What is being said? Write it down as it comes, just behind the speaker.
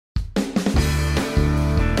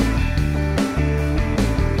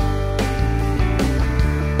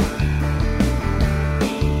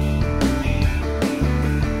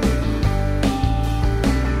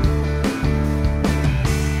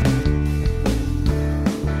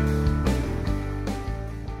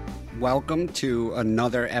welcome to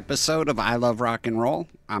another episode of I Love Rock and Roll.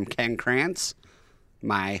 I'm Ken Krantz.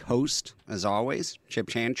 My host, as always, Chip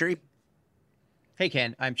Chantry. Hey,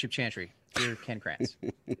 Ken. I'm Chip Chantry. You're Ken Krantz.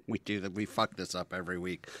 We do that. We fuck this up every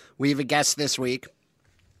week. We have a guest this week.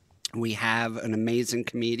 We have an amazing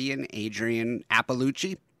comedian, Adrienne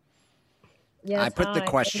Appalucci. Yes, I put the hi,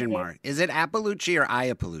 question thank you. mark. Is it Appalucci or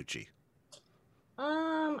Iappalucci?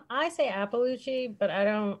 I say Appalucci, but I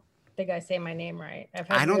don't think I say my name right.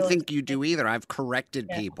 I don't think you do either. I've corrected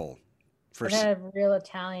people. I've had real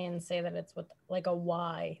Italians say that it's with like a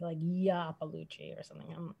Y, like Yappalucci or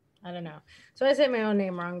something. I don't know. So I say my own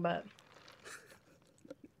name wrong, but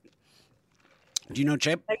Do you know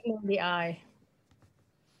Chip? I know the I.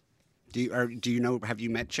 Do you know? Have you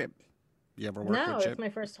met Chip? You ever worked No, with Chip? it's my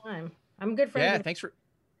first time. I'm good friends Yeah, with, thanks for.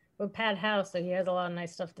 with Pat House, so he has a lot of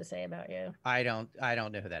nice stuff to say about you. I don't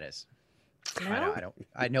know who that is. No?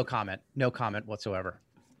 I no comment. No comment whatsoever.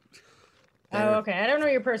 Oh, okay. I don't know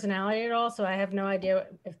your personality at all, so I have no idea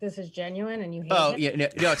if this is genuine and you hate Oh it. yeah,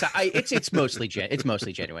 no, it's mostly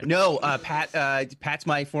mostly genuine. No, Pat's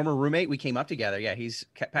my former roommate. We came up together. Yeah,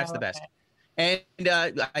 Pat's the best, Okay. and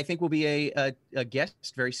I think we'll be a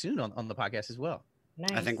guest very soon on the podcast as well.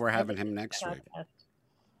 Nice. I think we're having him next week.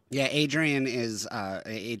 Yeah, Adrienne is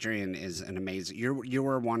an amazing. You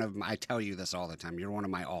were one of I tell you this all the time. You're one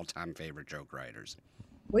of my all-time favorite joke writers.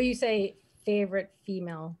 Will you say favorite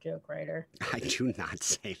female joke writer? I do not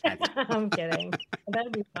say that. I'm kidding.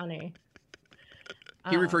 That'd be funny.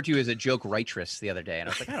 He referred to you as a joke waitress the other day, and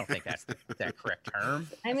I was like, I don't think that's that correct term.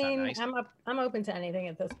 I That's not mean, nice. I'm open to anything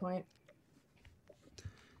at this point.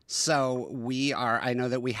 So we are. I know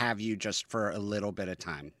that we have you just for a little bit of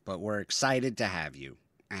time, but we're excited to have you.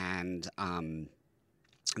 And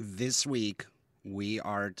this week we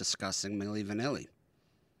are discussing Milli Vanilli.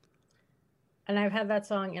 And I've had that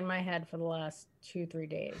song in my head for the last 2-3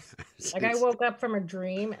 days. Like I woke up from a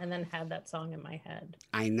dream and then had that song in my head.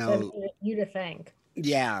 I know. So you to thank.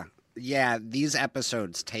 Yeah. These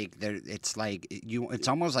episodes it's like it's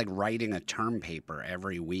almost like writing a term paper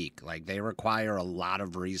every week. Like they require a lot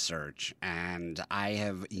of research, and I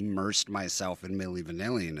have immersed myself in Milli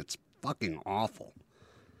Vanilli, and it's fucking awful.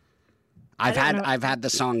 I've had the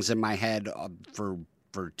songs in my head for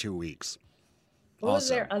 2 weeks. What was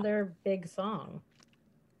Also. their other big song?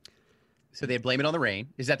 So they had Blame It on the Rain.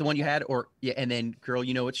 Is that the one you had? Or yeah, and then Girl,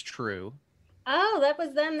 You Know It's True. Oh, that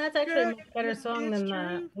was them. That's actually a much better song than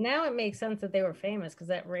the. Now it makes sense that they were famous because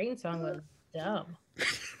that Rain song was dumb.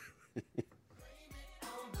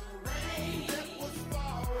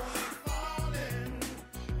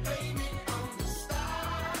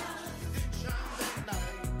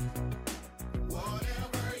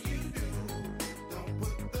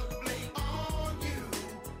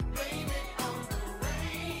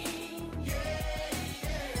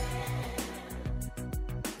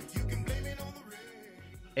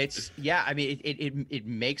 It's I mean it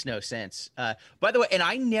makes no sense. By the way, and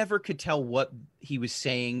I never could tell what he was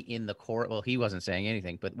saying in the chorus. Well, he wasn't saying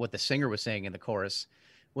anything, but what the singer was saying in the chorus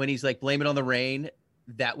when he's like, blame it on the rain.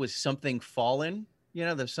 That was something fallen. You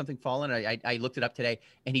know, there's something fallen. I looked it up today,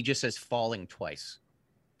 and he just says falling twice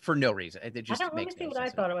for no reason. It just I don't makes see no what I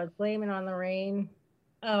sense. thought it was. Blame it on the rain.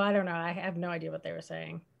 Oh, I don't know. I have no idea what they were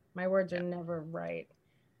saying. My words are never right.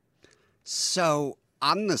 So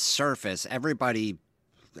on the surface, everybody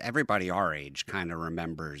our age kind of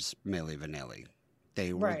remembers Milli Vanilli.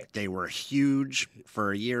 They were huge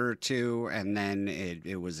for a year or two, and then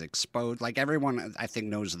it was exposed. Like everyone, I think,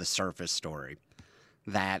 knows the surface story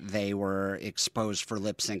that they were exposed for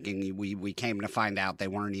lip syncing. We came to find out they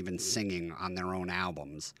weren't even singing on their own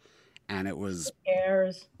albums, and it was. Who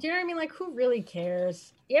cares? Do you know what I mean? Like, who really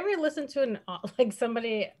cares? You ever listen to like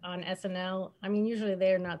somebody on SNL? I mean, usually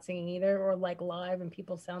they're not singing either, or like live, and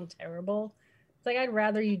people sound terrible. It's like I'd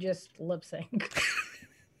rather you just lip sync.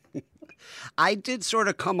 I did sort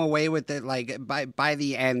of come away with it, like by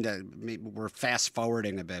the end. We're fast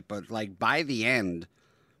forwarding a bit, but like by the end,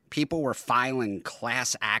 people were filing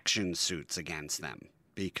class action suits against them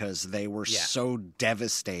because they were so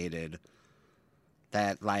devastated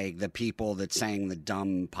that like the people that sang the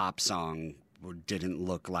dumb pop song didn't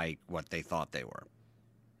look like what they thought they were.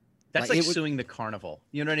 That's like suing the carnival.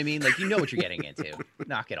 You know what I mean? Like, you know what you're getting into.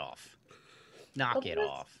 Knock it off. Knock it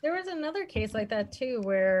off. There was another case like that too,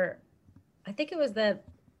 where I think it was that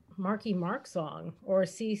Marky Mark song or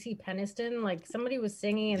CeCe Peniston. Like somebody was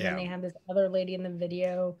singing, and then they had this other lady in the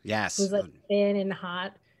video. Yes, who was like thin and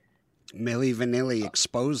hot. Milli Vanilli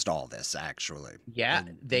exposed all this, actually. Yeah,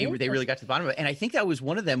 they really got to the bottom of it, and I think that was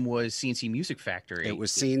one of them was CNC Music Factory. It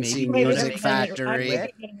was CNC Music Factory,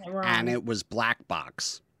 and it was Black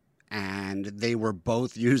Box. and they were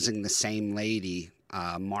both using the same lady,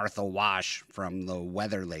 Martha Wash from the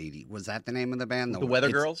Weather Lady. Was that the name of the band? The Weather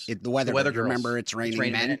Girls? The Weather Girls. You remember It's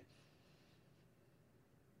Raining Men?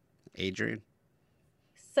 Adrian?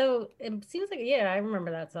 So it seems like, yeah, I remember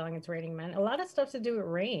that song, It's Raining Men. A lot of stuff to do with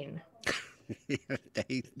rain.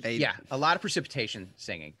 Yeah, a lot of precipitation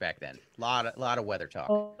singing back then. A lot of weather talk.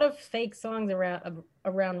 A lot of fake songs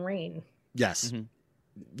around rain. Yes. Mm-hmm.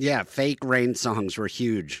 Yeah, fake rain songs were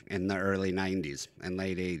huge in the early 90s and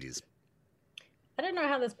late 80s. I don't know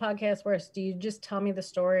how this podcast works. Do you just tell me the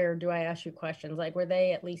story or do I ask you questions? Like, were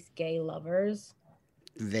they at least gay lovers?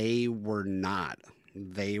 They were not.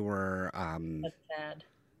 They were... That's sad.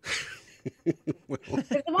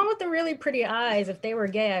 The one with the really pretty eyes, if they were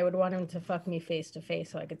gay, I would want him to fuck me face to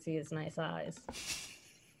face so I could see his nice eyes.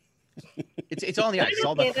 It's all in the eyes. It's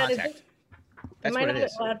all about contact. That's what it is. Am I not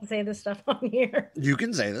allowed to say this stuff on here? You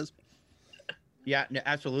can say this. Yeah, no,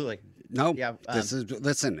 absolutely. No, yeah.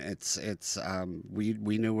 Listen. It's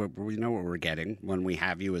we know what we're getting when we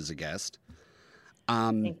have you as a guest.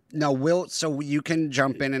 No, so you can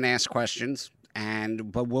jump in and ask questions,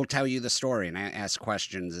 but we'll tell you the story and ask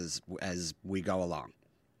questions as we go along.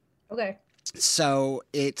 Okay. So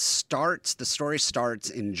the story starts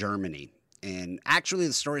in Germany, and actually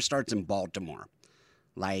the story starts in Baltimore.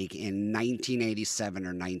 Like in 1987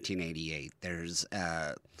 or 1988, there's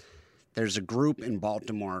a group in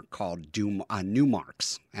Baltimore called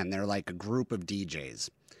Newmarks, and they're like a group of DJs,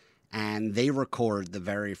 and they record the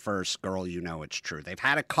very first Girl You Know It's True. They've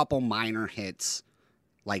had a couple minor hits,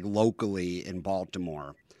 like locally in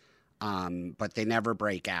Baltimore, but they never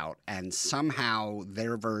break out. And somehow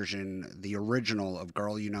their version, the original of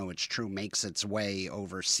Girl You Know It's True, makes its way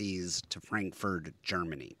overseas to Frankfurt,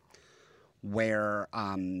 Germany, where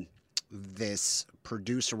this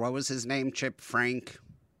producer, what was his name, Chip? Frank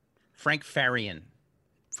Farian.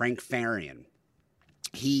 Frank Farian.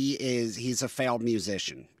 He's a failed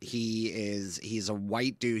musician. He's a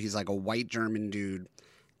white dude. He's like a white German dude,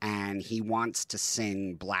 and he wants to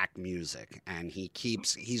sing black music. And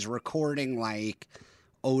he's recording like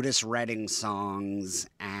Otis Redding songs,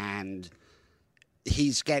 and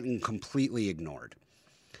he's getting completely ignored.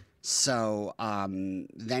 So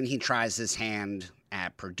then he tries his hand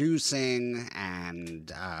at producing,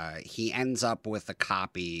 and he ends up with a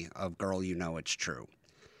copy of Girl You Know It's True,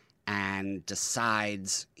 and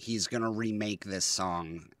decides he's going to remake this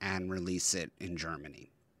song and release it in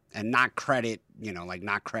Germany, and not credit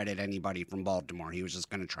anybody from Baltimore. He was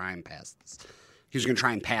just going to try and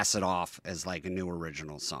pass it off as like a new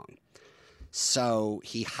original song. So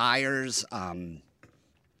he hires some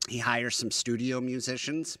studio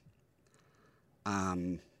musicians.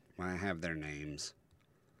 I have their names.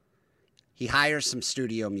 He hires some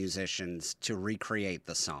studio musicians to recreate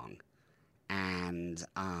the song, and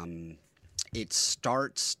it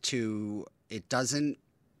doesn't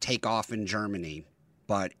take off in Germany,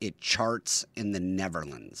 but it charts in the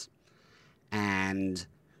Netherlands, and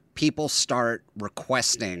people start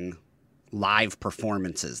requesting live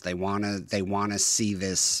performances. They want to see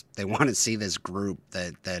this. They want to see this group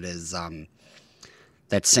that is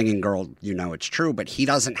that's singing Girl You Know It's True, but he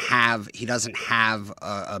doesn't have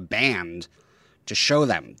a band to show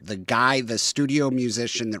them. The studio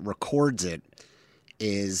musician that records it,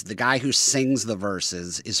 is the guy who sings the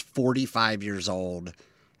verses, is 45 years old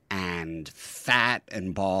and fat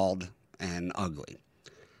and bald and ugly.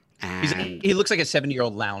 And he looks like a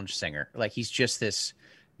 70-year-old lounge singer. Like he's just this,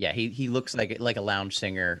 yeah, he looks like a lounge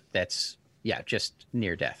singer that's, yeah, just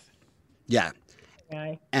near death. Yeah.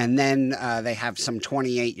 And then they have some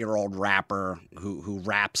 28-year-old rapper who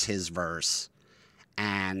raps his verse,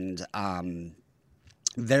 and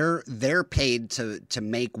they're paid to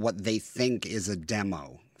make what they think is a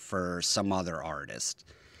demo for some other artist,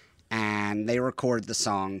 and they record the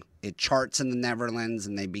song. It charts in the Netherlands,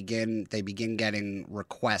 and they begin getting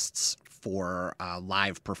requests for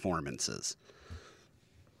live performances.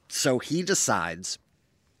 So he decides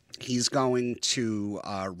he's going to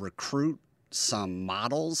recruit some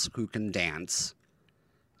models who can dance,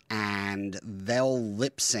 and they'll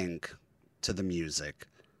lip sync to the music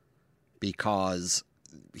because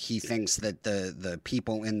he thinks that the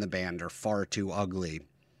people in the band are far too ugly.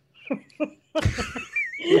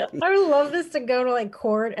 I would love this to go to like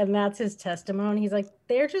court, and that's his testimony. He's like,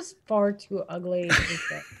 they're just far too ugly.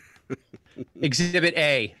 Exhibit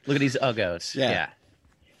A. Look at these uggos. Yeah.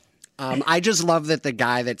 I just love that the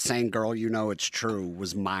guy that sang Girl You Know It's True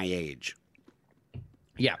was my age.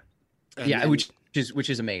 Yeah. Yeah, which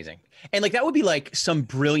is amazing. And like that would be like some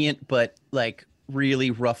brilliant but like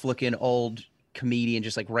really rough looking old comedian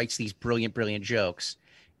just like writes these brilliant jokes,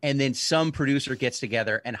 and then some producer gets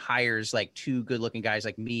together and hires like two good-looking guys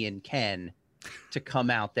like me and Ken to come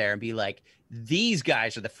out there and be like, these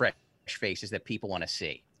guys are the fresh faces that people want to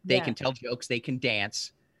see. They can tell jokes, they can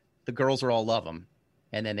dance. The girls will all love them,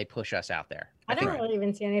 and then they push us out there. I don't really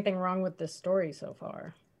even see anything wrong with this story so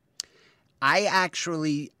far. I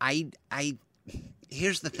actually,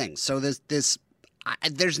 here's the thing. So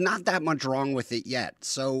there's not that much wrong with it yet.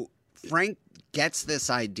 So Frank gets this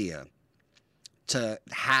idea to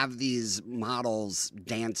have these models,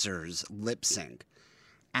 dancers lip sync,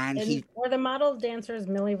 and were the models dancers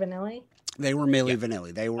Milli Vanilli? They were Milli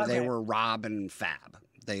Vanilli. They were Rob and Fab.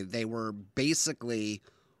 They were basically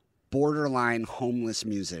borderline homeless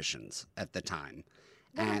musicians at the time.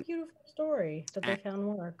 What a beautiful story that they found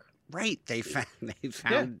work. Right. They found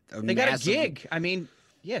they got a gig. I mean,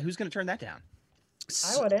 who's going to turn that down?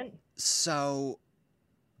 I wouldn't. So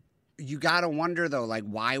you got to wonder though, like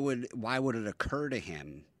why would it occur to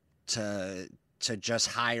him to just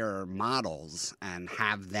hire models and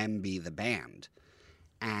have them be the band?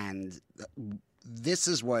 And this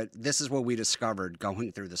is what we discovered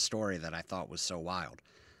going through the story that I thought was so wild.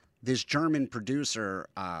 This German producer,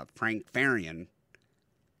 Frank Farian,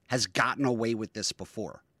 has gotten away with this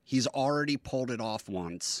before. He's already pulled it off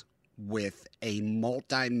once with a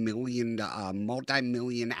multi-million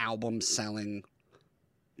album selling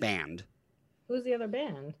band. Who's the other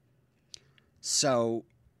band? So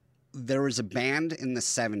there was a band in the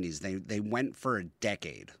 70s. They went for a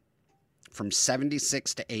decade, from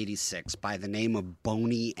 76 to 86, by the name of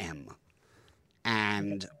Boney M.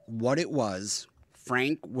 And what it was,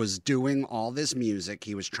 Frank was doing all this music.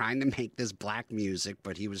 He was trying to make this black music,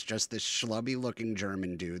 but he was just this schlubby-looking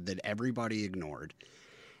German dude that everybody ignored.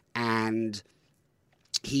 And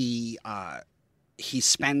he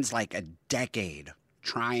spends like a decade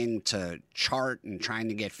trying to chart and trying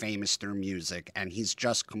to get famous through music, and he's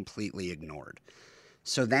just completely ignored.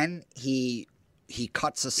 So then he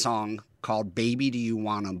cuts a song called "Baby Do You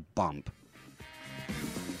Wanna Bump."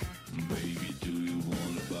 Baby, do you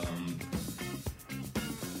wanna bump?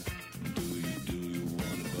 Do you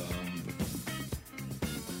wanna bump?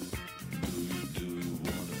 Do you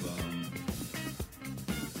wanna bump?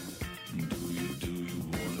 Do you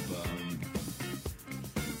wanna bump?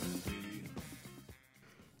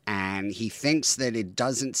 And he thinks that it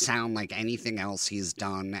doesn't sound like anything else he's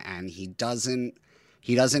done, and he doesn't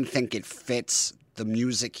think it fits the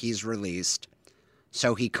music he's released.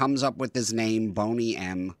 So he comes up with his name, Boney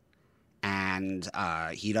M, and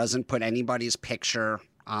he doesn't put anybody's picture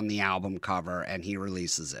on the album cover, and he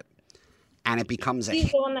releases it. And it becomes a hit.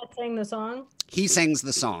 He's the one that sang the song? He sings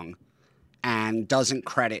the song and doesn't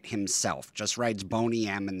credit himself, just writes Boney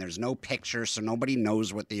M, and there's no picture, so nobody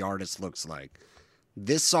knows what the artist looks like.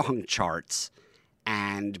 This song charts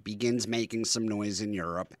and begins making some noise in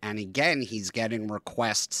Europe, and again, he's getting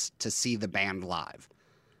requests to see the band live.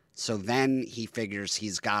 So then he figures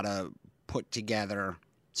he's got to put together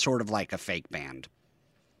sort of like a fake band.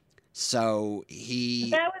 So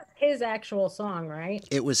that was his actual song, right?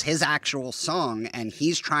 It was his actual song, and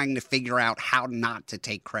he's trying to figure out how not to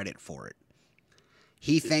take credit for it.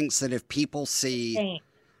 He thinks that if people see...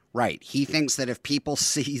 Right. He thinks that if people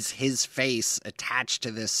sees his face attached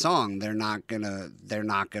to this song, they're not gonna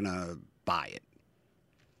buy it.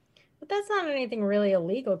 But that's not anything really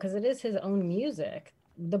illegal because it is his own music,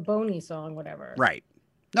 the Boney song, whatever. Right.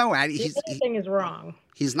 No, everything is wrong.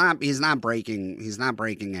 He's not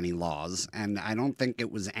breaking any laws, and I don't think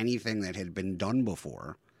it was anything that had been done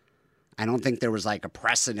before. I don't think there was like a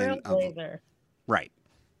precedent of right.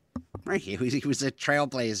 He was a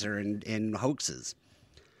trailblazer in hoaxes.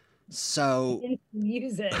 So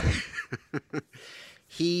music.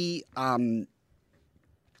 he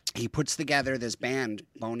puts together this band,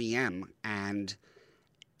 Boney M, and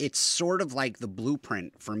it's sort of like the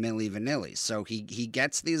blueprint for Milli Vanilli. So he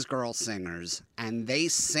gets these girl singers, and they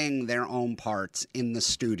sing their own parts in the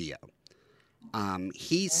studio.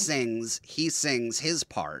 He sings his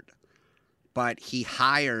part, but he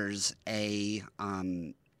hires a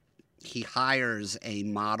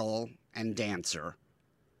model and dancer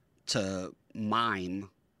to mime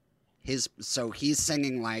his, so he's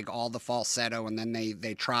singing like all the falsetto, and then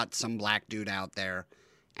they trot some black dude out there,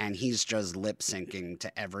 and he's just lip syncing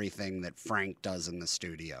to everything that Frank does in the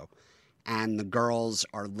studio, and the girls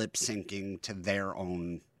are lip syncing to their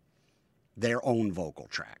own vocal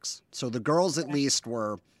tracks. So the girls at least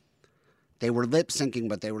were lip syncing,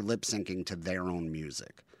 but they were lip syncing to their own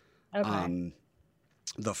music. Okay.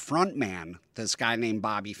 The front man, this guy named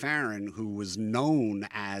Bobby Farron, who was known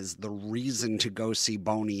as the reason to go see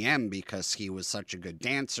Boney M because he was such a good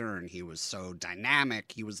dancer and he was so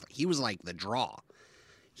dynamic. He was like the draw.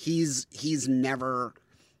 he's never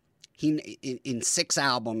in 6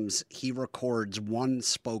 albums he records one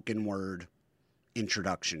spoken word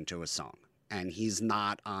introduction to a song, and he's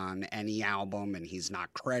not on any album and he's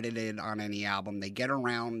not credited on any album. They get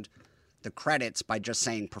around the credits by just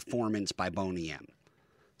saying performance by Boney M,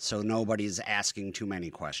 so nobody's asking too many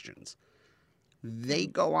questions. They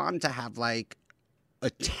go on to have like a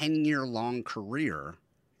 10-year long career,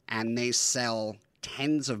 and they sell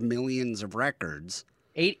tens of millions of records.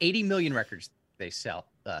 80 million records they sell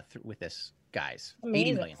with this, guys. Amazing.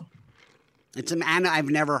 80 million. And I've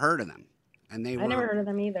never heard of them. And I never heard of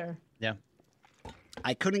them either. Yeah.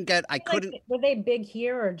 Were they big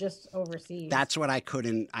here or just overseas? That's what I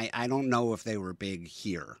couldn't. I don't know if they were big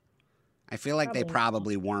here. I feel like they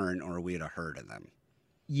probably weren't, or we'd have heard of them.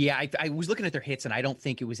 Yeah, I was looking at their hits, and I don't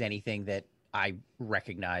think it was anything that I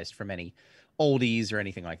recognized from any oldies or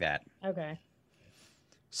anything like that. Okay.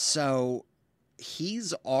 So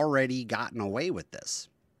he's already gotten away with this.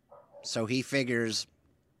 So he figures,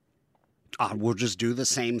 we'll just do the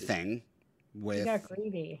same thing He got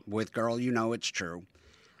greedy. with Girl You Know It's True.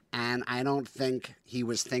 And I don't think he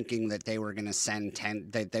was thinking that they were going to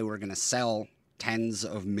sell tens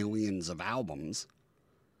of millions of albums.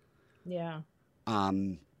 Yeah.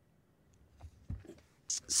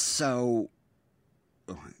 So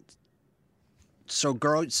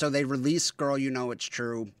they release Girl You Know It's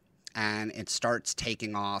True, and it starts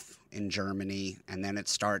taking off in Germany, and then it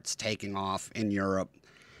starts taking off in Europe.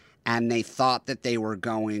 And they thought that they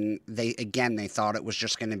thought it was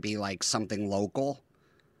just going to be like something local,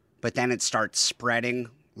 but then it starts spreading,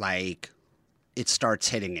 like it starts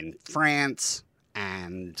hitting in France,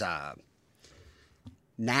 and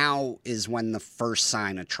now is when the first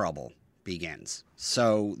sign of trouble begins.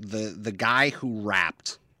 So the guy who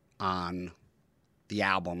rapped on the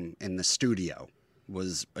album in the studio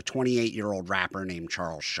was a 28-year-old rapper named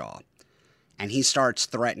Charles Shaw. And he starts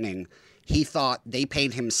threatening. He thought they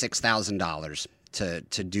paid him $6,000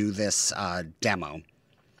 to do this demo.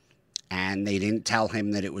 And they didn't tell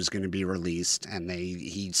him that it was going to be released. And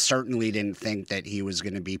he certainly didn't think that he was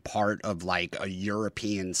going to be part of like a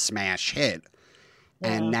European smash hit.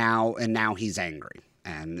 Yeah. And now he's angry.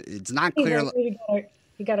 And it's not clear.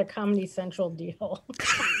 He got a Comedy Central deal.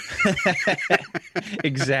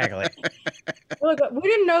 Exactly. Look, we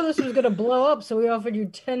didn't know this was going to blow up, so we offered you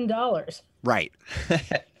 $10. Right.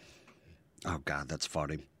 Oh God, that's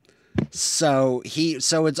funny. So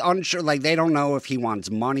it's unsure. Like they don't know if he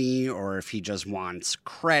wants money or if he just wants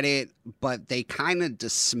credit, but they kind of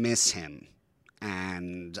dismiss him,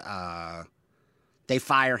 and they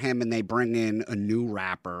fire him and they bring in a new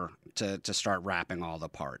rapper to start rapping all the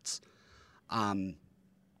parts.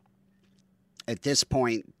 At this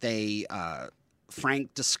point,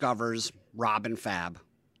 Frank discovers Rob and Fab,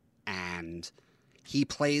 and he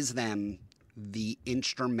plays them the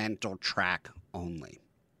instrumental track only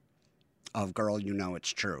of Girl You Know It's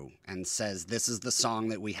True, and says, this is the song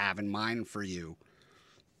that we have in mind for you.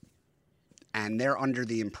 And they're under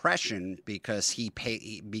the impression, because he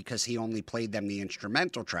only played them the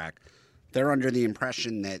instrumental track, they're under the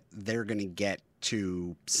impression that they're going to get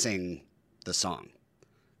to sing the song.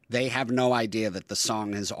 They have no idea that the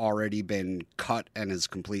song has already been cut and is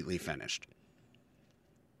completely finished.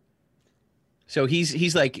 So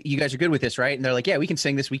he's like, you guys are good with this, right? And they're like, yeah, we can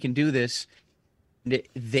sing this. We can do this.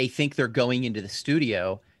 They think they're going into the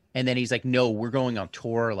studio. And then he's like, no, we're going on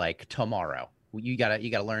tour like tomorrow. You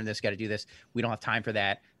gotta learn this, gotta do this. We don't have time for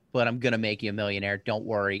that, but I'm going to make you a millionaire. Don't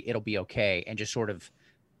worry. It'll be okay. And just sort of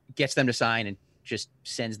gets them to sign and just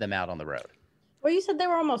sends them out on the road. Well, you said they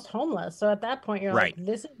were almost homeless. So at that point, you're right. Like,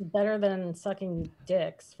 this is better than sucking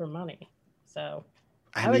dicks for money. So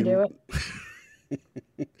I would do it.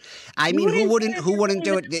 I mean, who wouldn't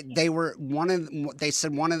do it? They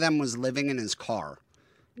said one of them was living in his car.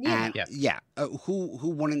 Yeah. And who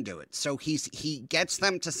wouldn't do it? So he gets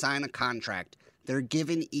them to sign a contract. They're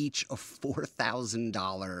given each a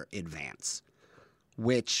 $4,000 advance,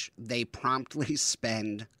 which they promptly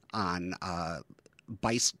spend on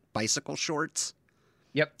bicycle shorts.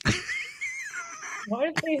 Yep.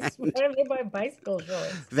 Why did they buy bicycle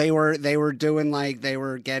shorts? They were doing they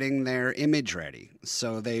were getting their image ready.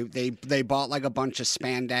 So they bought like a bunch of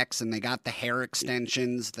spandex, and they got the hair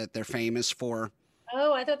extensions that they're famous for.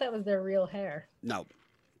 Oh, I thought that was their real hair. No.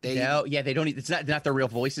 They don't. It's not their real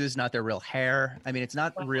voices, not their real hair. I mean, it's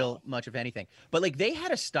not real much of anything. But like they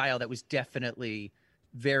had a style that was definitely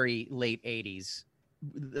very late 80s.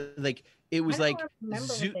 Like it was like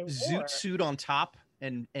zoot suit on top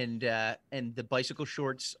and the bicycle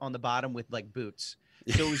shorts on the bottom with like boots.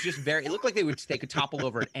 So it was just very. It looked like they could topple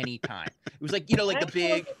over at any time. It was like, you know, like the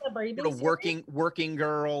big sort of working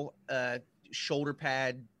girl shoulder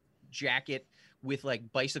pad jacket with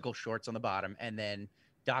like bicycle shorts on the bottom, and then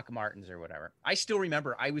Doc Martens or whatever. I still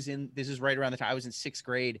remember this is right around the time I was in 6th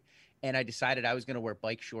grade, and I decided I was going to wear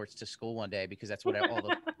bike shorts to school one day because that's what all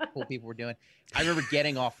the cool people were doing. I remember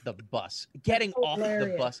getting off the bus,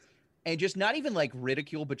 and just not even like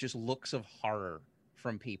ridicule, but just looks of horror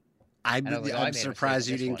from people. I'm surprised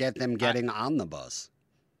you didn't get them getting on the bus.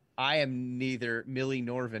 I am neither Millie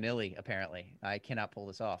nor Vanilli, apparently. I cannot pull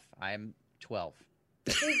this off. I am 12.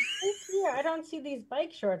 Yeah, I don't see these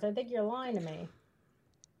bike shorts. I think you're lying to me.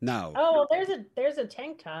 No. Oh, there's a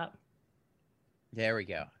tank top. There we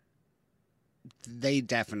go. They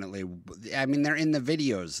definitely, I mean, they're in the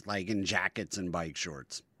videos, like in jackets and bike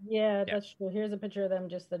shorts. Yeah, that's true. Here's a picture of them,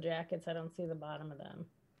 just the jackets. I don't see the bottom of them.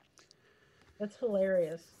 That's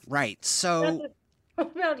hilarious. Right. So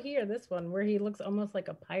what about here, this one, where he looks almost like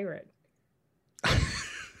a pirate?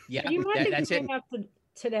 Yeah, you might that's it. Up to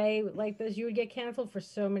today like this, you would get canceled for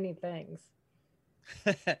so many things.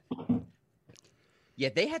 Yeah,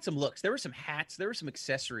 they had some looks. There were some hats. There were some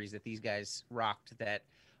accessories that these guys rocked that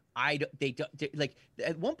they like.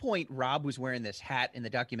 At one point, Rob was wearing this hat in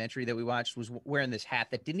the documentary that we watched. Was wearing this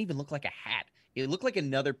hat that didn't even look like a hat. It looked like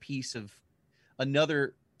another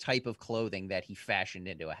type of clothing that he fashioned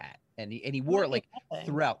into a hat, and he wore it like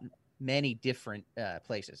throughout many different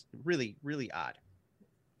places. Really, really odd.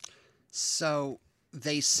 So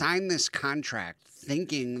they signed this contract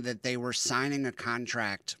thinking that they were signing a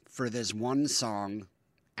contract for this one song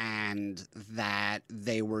and that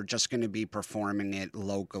they were just going to be performing it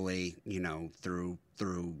locally, you know, through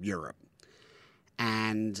Europe.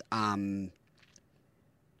 And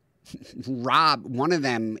Rob, one of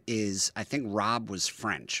them is, I think Rob was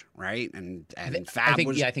French, right? And Fab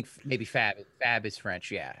I think maybe Fab is French,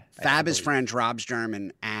 yeah. Fab is French, Rob's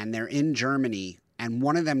German, and they're in Germany, and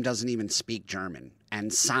one of them doesn't even speak German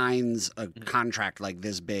and signs a contract like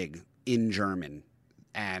this big in German.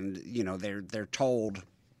 And, you know, they're told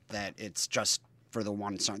that it's just for the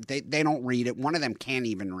one song. They don't read it. One of them can't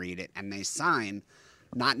even read it, and they sign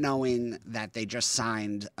not knowing that they just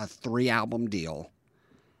signed a 3-album deal.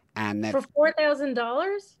 And that for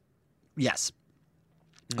 $4,000? Yes.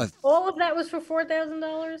 All of that was for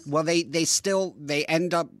 $4,000? Well, they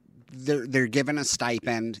end up they're given a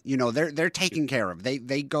stipend. You know, they're taken care of.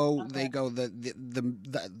 They go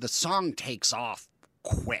the song takes off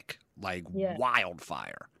quick, like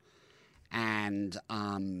wildfire. And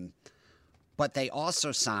but they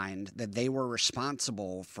also signed that they were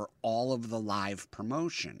responsible for all of the live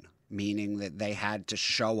promotion, meaning that they had to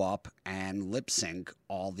show up and lip sync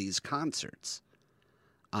all these concerts.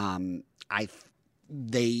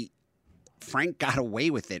 Frank got away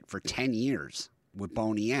with it for 10 years with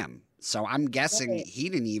Boney M. So I'm guessing he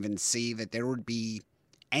didn't even see that there would be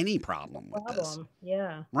any problem with this.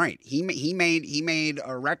 Yeah. Right. He made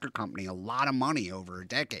a record company a lot of money over a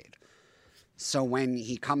decade. So when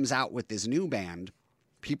he comes out with this new band,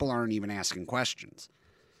 people aren't even asking questions.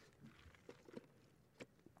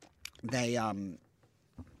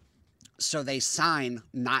 So they sign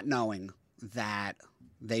not knowing that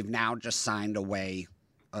they've now just signed away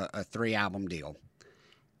a 3-album deal.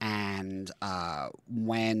 And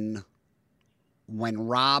when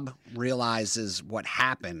Rob realizes what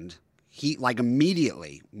happened, he like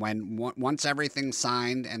immediately once everything's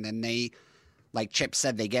signed, and then they, like Chip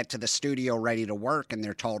said, they get to the studio ready to work, and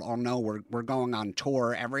they're told, "Oh no, we're going on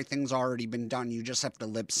tour. Everything's already been done. You just have to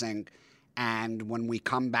lip sync. And when we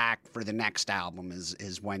come back for the next album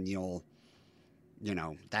is when you'll, you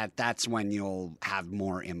know, that's when you'll have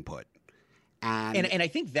more input." And I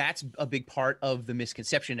think that's a big part of the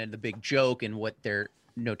misconception and the big joke, and what they're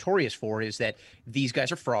notorious for is that these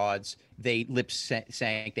guys are frauds. They lip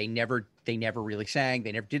sang. They never really sang.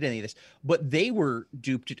 They never did any of this. But they were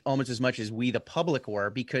duped almost as much as we, the public,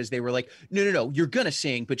 were, because they were like, no, you're gonna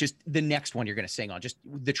sing, but just the next one you're gonna sing on. Just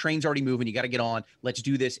the train's already moving. You got to get on. Let's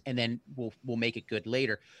do this, and then we'll make it good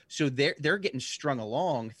later. So they're getting strung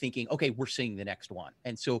along, thinking, okay, we're singing the next one,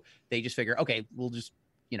 and so they just figure, okay, we'll just,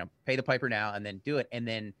 you know, pay the piper now and then do it, and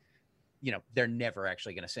then, you know, they're never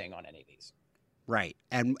actually gonna sing on any of these. Right.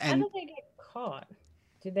 And how did they get caught?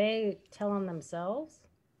 Did they tell on themselves?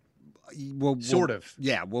 We'll sort of.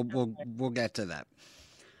 Yeah, we'll get to that.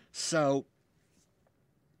 So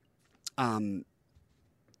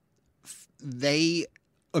they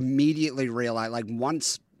immediately realize, like,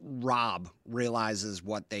 once Rob realizes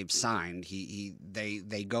what they've signed,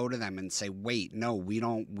 they go to them and say, "Wait, no, we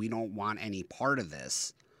don't want any part of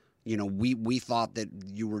this. You know, we thought that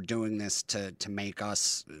you were doing this to make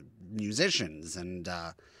us musicians. And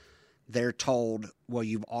they're told, well,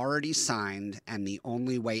 you've already signed, and the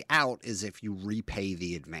only way out is if you repay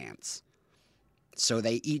the advance. So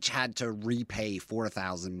they each had to repay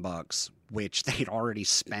 $4,000, which they'd already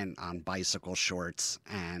spent on bicycle shorts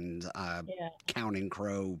and Counting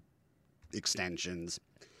Crow extensions.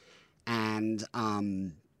 And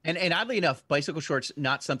oddly enough, bicycle shorts,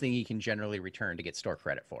 not something you can generally return to get store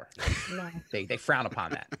credit for. No, They frown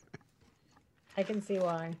upon that. I can see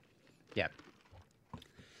why. Yeah.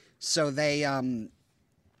 so they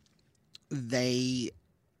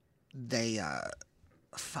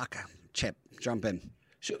fuck, Chip, jump in.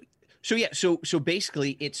 So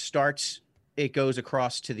basically it goes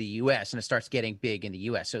across to the US and it starts getting big in the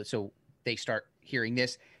US. So they start hearing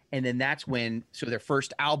this, and then that's when their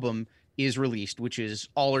first album is released, which is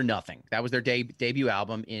All or Nothing. That was their debut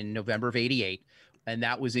album in November of '88, and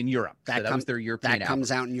that was in Europe. That was their European album. That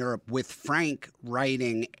comes out in Europe with Frank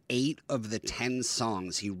writing 8 of the 10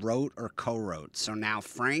 songs he wrote or co-wrote. So now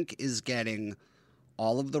Frank is getting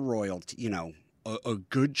all of the royalty, a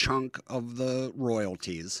good chunk of the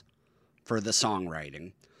royalties for the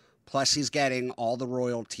songwriting. Plus he's getting all the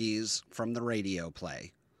royalties from the radio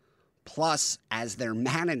play. Plus, as their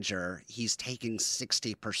manager, he's taking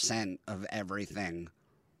 60% of everything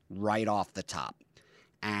right off the top.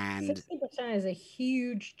 And 60% is a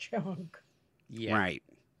huge chunk. Yeah. Right.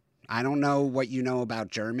 I don't know what you know about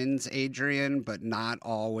Germans, Adrian, but not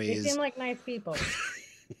always. They seem like nice people.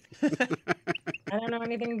 I don't know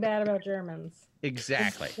anything bad about Germans.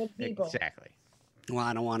 Exactly. Good people. Exactly. Well,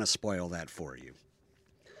 I don't want to spoil that for you.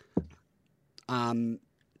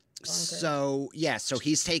 So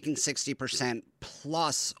he's taking 60%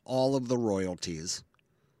 plus all of the royalties,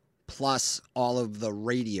 plus all of the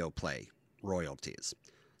radio play royalties.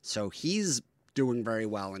 So he's doing very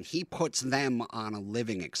well, and he puts them on a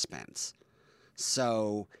living expense.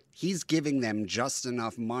 So he's giving them just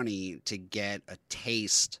enough money to get a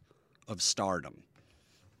taste of stardom.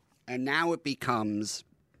 And now it becomes,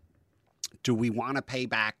 do we want to pay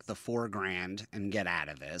back the $4,000 and get out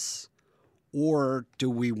of this? Or do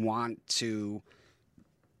we want to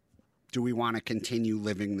continue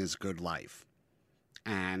living this good life?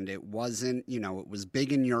 And it wasn't, it was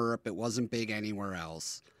big in Europe. It wasn't big anywhere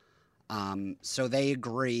else. So they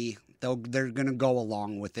agree. They're going to go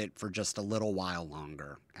along with it for just a little while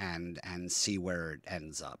longer and see where it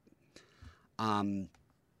ends up.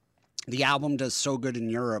 The album does so good in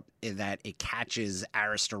Europe that it catches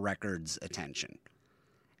Arista Records' attention.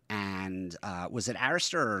 And was it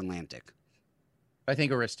Arista or Atlantic? I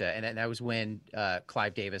think Arista, and that was when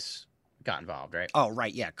Clive Davis got involved, right? Oh,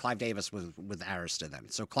 right, yeah. Clive Davis was with Arista then.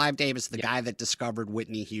 So Clive Davis, the guy that discovered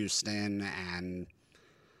Whitney Houston and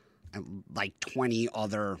like 20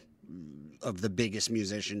 other of the biggest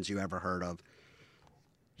musicians you ever heard of,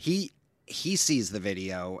 he sees the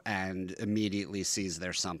video and immediately sees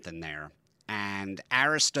there's something there. And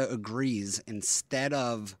Arista agrees, instead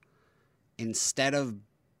of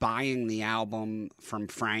buying the album from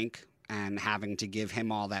Frank and having to give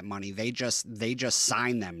him all that money, they just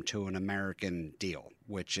sign them to an American deal,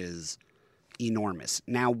 which is enormous.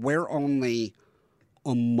 Now, we're only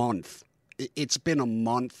a month. It's been a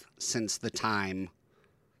month since the time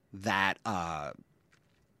that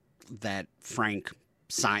Frank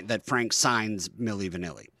signs Milli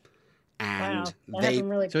Vanilli, and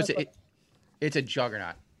it's a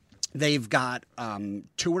juggernaut. They've got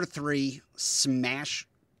 2 or 3 smash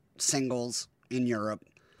singles in Europe,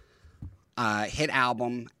 hit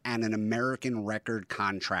album, and an American record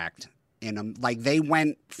contract. They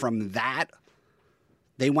went from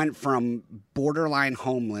borderline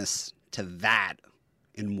homeless to that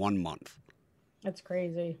in 1 month. That's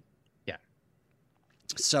crazy. Yeah.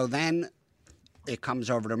 So then it comes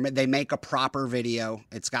over to, they make a proper video.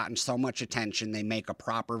 It's gotten so much attention. They make a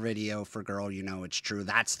proper video for Girl, You Know It's True.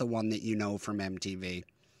 That's the one that you know from MTV.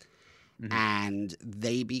 Mm-hmm. And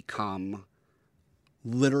they become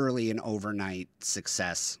literally an overnight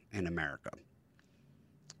success in America.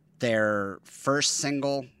 Their first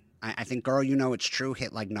single, I think Girl, You Know It's True,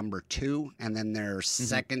 hit like number 2. And then their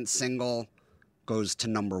second single goes to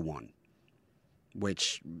number 1,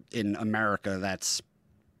 which in America, that's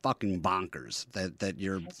fucking bonkers that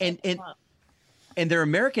you're. And their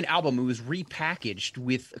American album, it was repackaged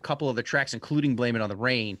with a couple of the tracks, including "Blame It on the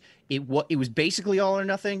Rain." It was basically All or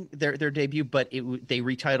Nothing, their debut, but they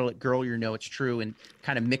retitled it "Girl, You Know It's True" and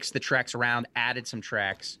kind of mixed the tracks around, added some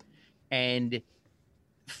tracks, and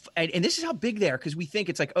and this is how big they are, because we think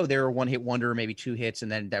it's like, oh, they were a one-hit wonder, maybe 2 hits,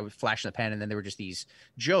 and then that would flash in the pan, and then they were just these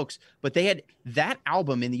jokes. But they had that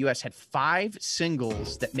album in the U.S. had 5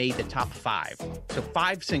 singles that made the top 5. So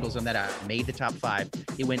 5 singles on that album made the top 5.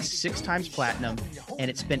 It went 6 times platinum, and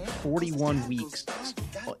it spent 41 weeks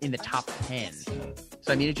in the top 10.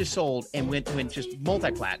 So I mean, it just sold and went just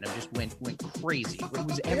multi-platinum, just went crazy. It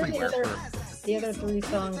was everywhere. The other 3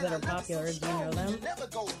 songs that are popular, do you know them?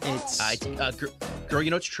 It's Girl,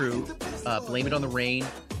 You Know It's True, Blame It on the Rain.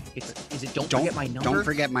 Is it Don't Forget My Number? Don't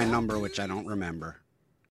Forget My Number, which I don't remember.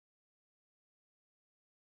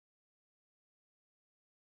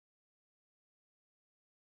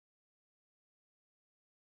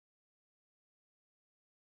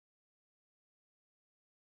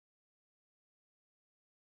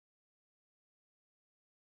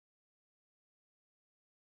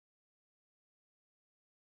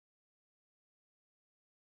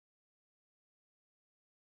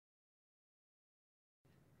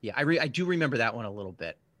 Yeah, I do remember that one a little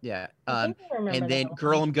bit. Yeah. And then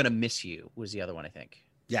Girl, I'm Gonna Miss You was the other one, I think.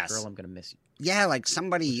 Yes. Girl, I'm Gonna Miss You. Yeah, like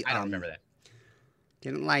somebody. I don't remember that.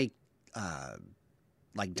 Didn't like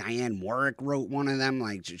Diane Warwick wrote one of them.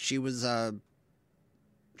 Like she was a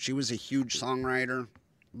huge songwriter.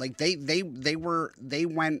 Like they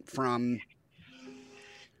went from.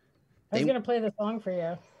 I was gonna play the song for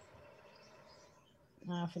you.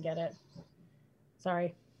 Oh, forget it.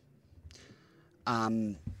 Sorry.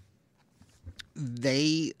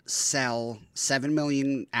 They sell 7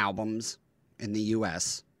 million albums in the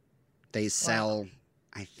U.S. They sell,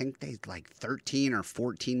 I think they like 13 or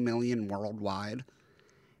 14 million worldwide.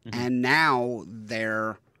 Mm-hmm. And now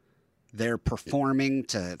they're performing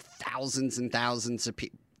to thousands and thousands of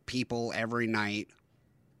people every night,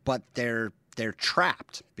 but they're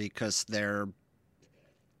trapped because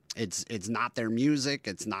it's not their music,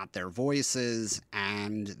 it's not their voices,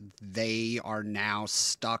 and they are now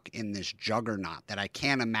stuck in this juggernaut that I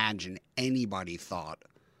can't imagine anybody thought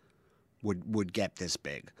would get this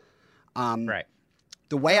big. Right.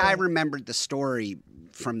 The way I remembered the story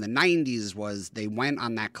from the 90s was they went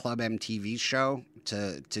on that Club MTV show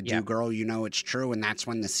to do Girl, You Know It's True, and that's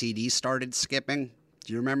when the CD started skipping.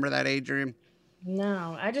 Do you remember that, Adrian?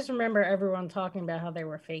 No, I just remember everyone talking about how they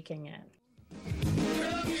were faking it.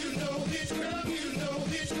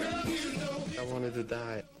 I wanted to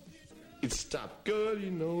die. It stopped. Girl, you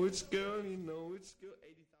know it's girl, you know it's girl.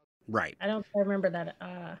 80,000. Right. I remember that.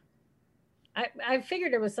 I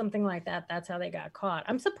figured it was something like that. That's how they got caught.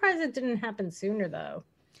 I'm surprised it didn't happen sooner, though.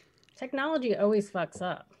 Technology always fucks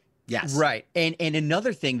up. Yes. Right. And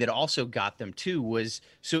another thing that also got them too was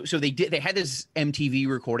so they had this MTV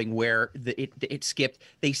recording where it skipped.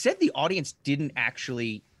 They said the audience didn't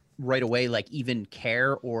actually right away like even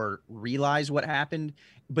care or realize what happened,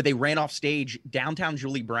 but they ran off stage. Downtown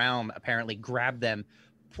Julie Brown apparently grabbed them,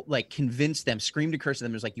 like convinced them, screamed and cursed at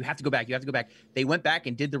them. It was like, you have to go back, you have to go back. They went back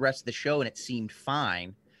and did the rest of the show and it seemed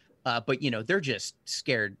fine. But you know, they're just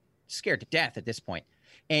scared to death at this point.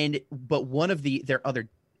 But one of their other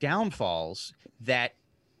downfalls that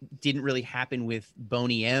didn't really happen with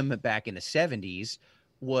Boney M back in the 70s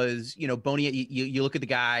was, you know, Boney, you look at the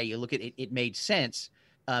guy, you look at it, it made sense.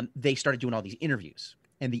 They started doing all these interviews,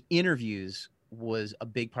 and the interviews was a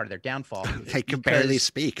big part of their downfall. They could barely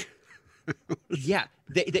speak. Yeah.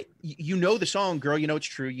 You know the song, Girl, You Know It's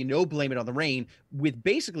True. You know, Blame It on the Rain, with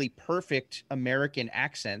basically perfect American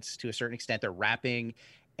accents to a certain extent. They're rapping.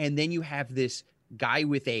 And then you have this guy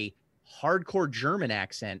with a hardcore German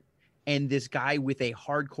accent and this guy with a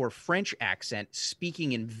hardcore French accent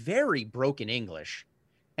speaking in very broken English.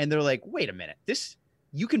 And they're like, wait a minute,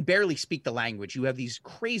 you can barely speak the language. You have these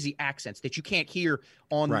crazy accents that you can't hear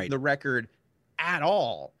on the record at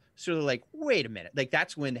all. So they're like, wait a minute. Like,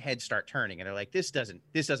 that's when heads start turning and they're like, this doesn't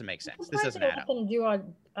make sense. This doesn't add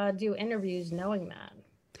up. Do interviews knowing that.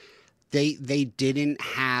 They didn't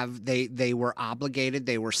have, they were obligated,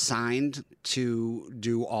 they were signed to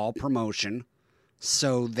do all promotion.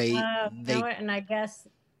 So and I guess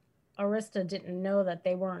Arista didn't know that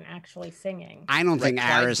they weren't actually singing. I don't think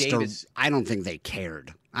Arista, I don't think they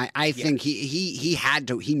cared. I think he had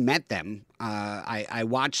to, he met them. I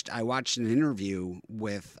watched an interview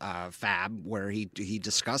with Fab where he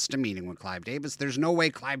discussed a meeting with Clive Davis. There's no way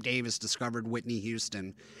Clive Davis discovered Whitney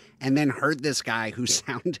Houston and then heard this guy who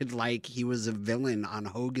sounded like he was a villain on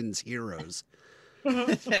Hogan's Heroes.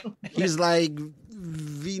 He's like,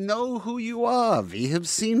 we know who you are. We have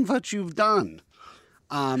seen what you've done.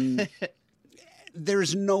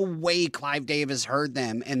 There's no way Clive Davis heard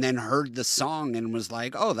them and then heard the song and was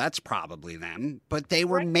like, oh, that's probably them. But they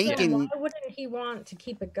were making. Why wouldn't he want to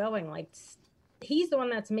keep it going? Like, he's the one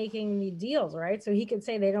that's making the deals, right? So he could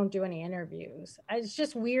say they don't do any interviews. It's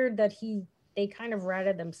just weird that they kind of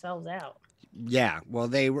ratted themselves out. Yeah, well,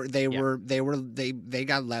 they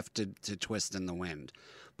got left to twist in the wind.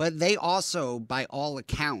 But they also, by all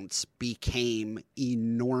accounts, became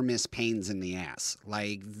enormous pains in the ass.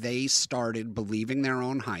 Like, they started believing their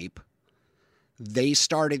own hype. They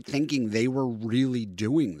started thinking they were really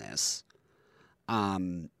doing this. I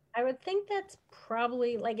would think that's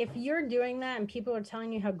probably, like, if you're doing that and people are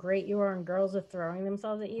telling you how great you are and girls are throwing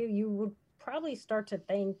themselves at you, you would probably start to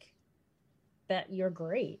think that you're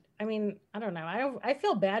great. I mean, I don't know. I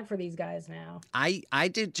feel bad for these guys now. I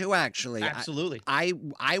did too, actually. Absolutely. I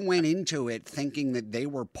went into it thinking that they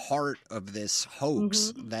were part of this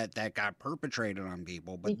hoax that got perpetrated on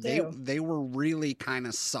people, but they were really kind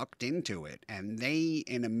of sucked into it, and they,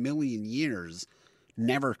 in a million years,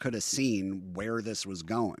 never could have seen where this was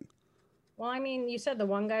going. Well, I mean, you said the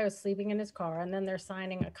one guy was sleeping in his car, and then they're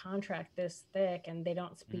signing a contract this thick, and they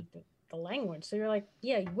don't speak the language. So you're like,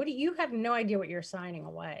 yeah, you have no idea what you're signing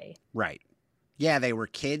away. Right. Yeah, they were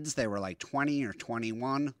kids. They were like 20 or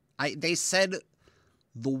 21. They said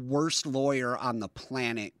the worst lawyer on the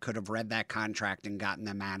planet could have read that contract and gotten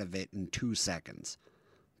them out of it in 2 seconds.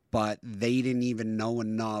 But they didn't even know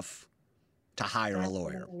enough to hire a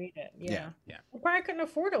lawyer. Read it. Yeah. They probably couldn't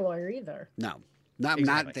afford a lawyer either. No. Exactly.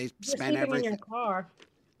 Not they spent everything. In your car.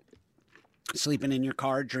 Sleeping in your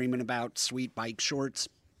car, dreaming about sweet bike shorts.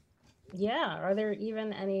 Yeah. Are there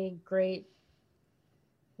even any great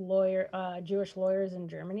Jewish lawyers in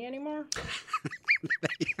Germany anymore?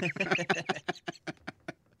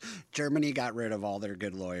 Germany got rid of all their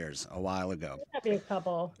good lawyers a while ago. That'd be a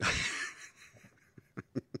couple.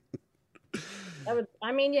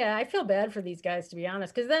 I feel bad for these guys, to be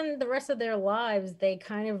honest, because then the rest of their lives, they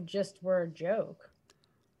kind of just were a joke.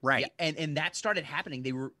 Right. Yeah, and that started happening.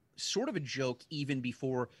 They were sort of a joke even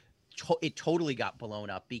before it totally got blown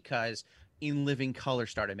up, because In Living Color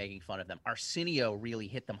started making fun of them. Arsenio really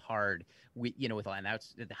hit them hard with and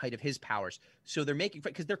that's at the height of his powers. So they're making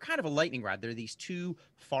fun because they're kind of a lightning rod. They're these two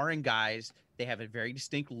foreign guys. They have a very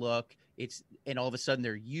distinct look. And all of a sudden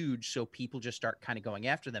they're huge. So people just start kind of going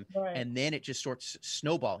after them. Right. And then it just starts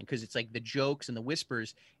snowballing because it's like the jokes and the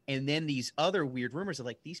whispers. And then these other weird rumors of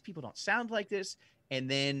like, these people don't sound like this. And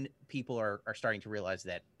then people are starting to realize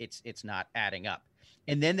that it's not adding up.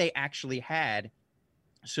 And then they actually had,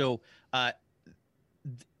 the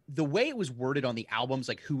way it was worded on the albums,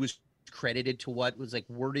 like who was credited to what, was like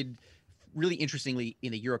worded really interestingly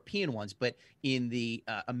in the European ones, but in the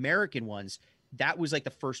American ones, that was like the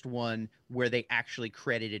first one where they actually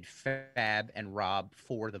credited Fab and Rob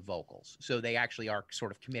for the vocals. So they actually are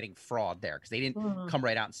sort of committing fraud there because they didn't come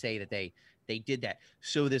right out and say that they did that.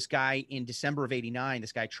 So this guy in December of '89,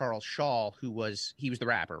 this guy Charles Shaw, he was the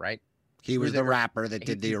rapper, right? He was the rapper that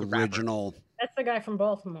did the original. That's the guy from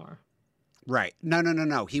Baltimore. Right.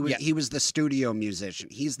 No. He was the studio musician.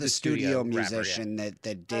 He's the studio musician rapper,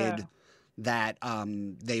 that did that.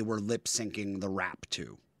 They were lip syncing the rap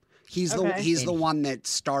to. He's the one that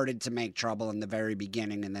started to make trouble in the very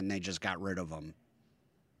beginning, and then they just got rid of him.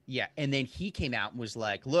 Yeah, and then he came out and was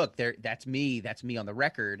like, "Look, that's me on the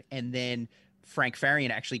record." And then Frank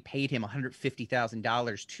Farian actually paid him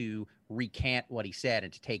 $150,000 to recant what he said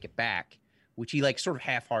and to take it back, which he like sort of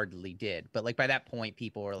half-heartedly did. But like by that point,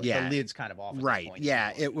 people were like, the lid's kind of off. At right. That point,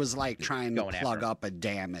 yeah. It was like trying to plug up a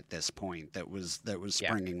dam at this point that was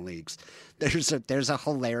springing leaks. There's a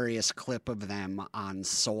hilarious clip of them on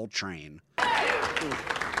Soul Train.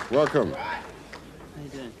 Welcome. How you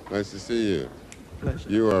doing? Nice to see you. Pleasure.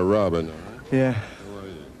 You are Robin, all right? Yeah. Who are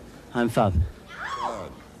you? I'm Fab.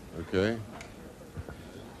 Todd. Okay.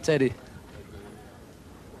 Teddy.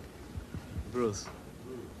 Bruce.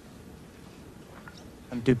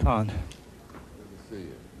 I'm DuPont. Good to see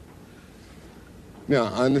you.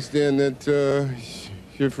 Now, I understand that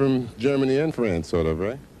you're from Germany and France, sort of,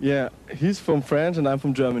 right? Yeah, he's from France and I'm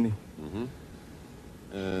from Germany. Mm-hmm.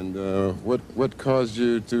 And what caused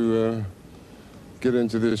you to get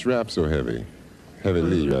into this rap so heavily,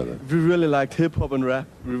 rather? We really liked hip-hop and rap.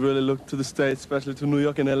 We really looked to the States, especially to New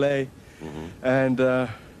York and L.A. Mm-hmm. And,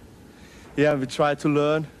 we tried to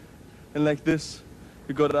learn. And like this,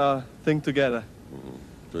 we got our thing together. Mm-hmm.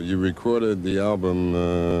 So you recorded the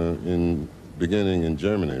album beginning in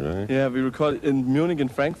Germany, right? Yeah, we recorded in Munich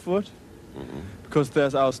and Frankfurt, because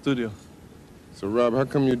there's our studio. So Rob, how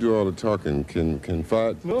come you do all the talking? Can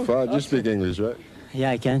Fahd? You speak English, right?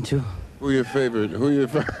 Yeah, I can too. Who your favorite?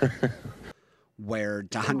 where Oh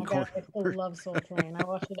Don my God, I still love Soul Train. I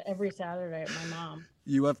watch it every Saturday with my mom.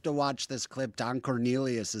 You have to watch this clip. Don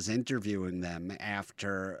Cornelius is interviewing them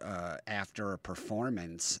after a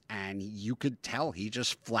performance, and you could tell he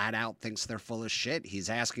just flat out thinks they're full of shit. He's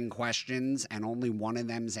asking questions, and only one of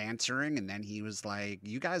them's answering, and then he was like,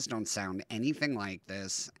 "You guys don't sound anything like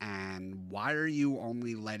this, and why are you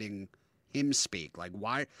only letting him speak? Like,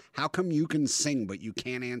 why? How come you can sing but you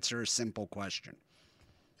can't answer a simple question?"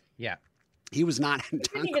 Yeah. He was not. You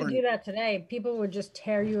couldn't even do that today. People would just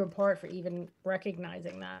tear you apart for even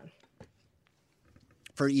recognizing that.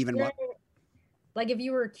 For even what? Like if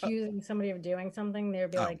you were accusing somebody of doing something, they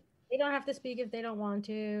would be like, they don't have to speak if they don't want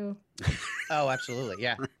to. Oh, absolutely.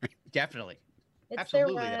 Yeah, definitely. It's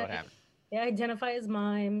Absolutely, their that would right. happen. They identify as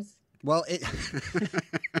mimes. Well,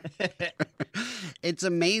 it's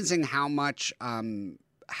amazing how much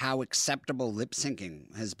how acceptable lip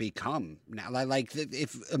syncing has become now. Like,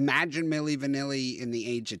 if imagine Milli Vanilli in the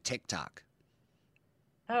age of TikTok.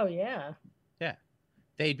 Oh yeah. Yeah,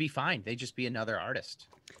 they'd be fine. They'd just be another artist.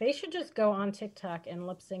 They should just go on TikTok and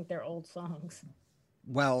lip sync their old songs.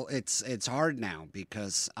 Well, it's hard now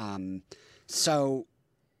because so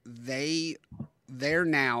they're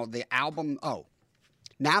now the album. Oh,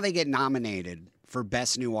 now they get nominated for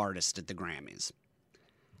Best New Artist at the Grammys.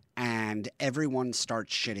 And everyone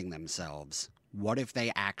starts shitting themselves. What if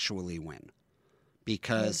they actually win?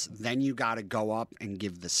 Because then you got to go up and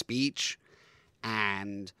give the speech.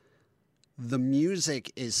 And the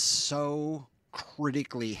music is so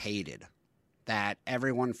critically hated that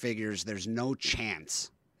everyone figures there's no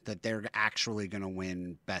chance that they're actually going to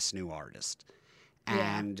win Best New Artist.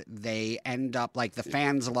 And they end up, like, the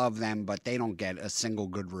fans love them, but they don't get a single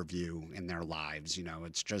good review in their lives. You know,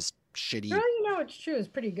 it's just shitty. Well, you know, it's true. It's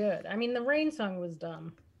pretty good. I mean, the Rain song was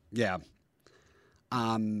dumb. Yeah.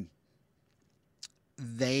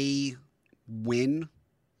 They win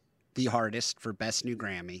the artist for Best New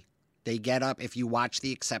Grammy. They get up. If you watch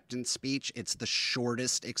the acceptance speech, it's the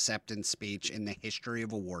shortest acceptance speech in the history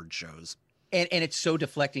of award shows. And it's so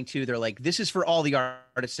deflecting too. They're like, "This is for all the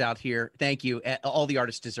artists out here. Thank you. All the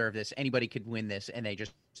artists deserve this. Anybody could win this." And they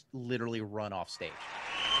just literally run off stage.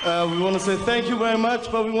 We want to say thank you very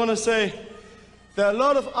much, but we want to say there are a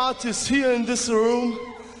lot of artists here in this room.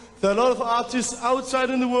 There are a lot of artists outside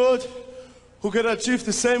in the world who can achieve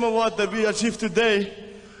the same award that we achieved today.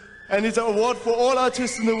 And it's an award for all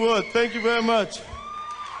artists in the world. Thank you very much.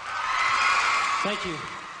 Thank you.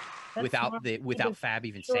 That's smart. Without Fab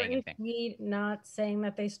even saying anything. Sweet, not saying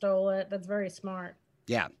that they stole it. That's very smart.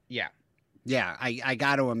 Yeah. Yeah. Yeah, I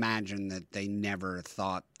got to imagine that they never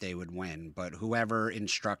thought they would win, but whoever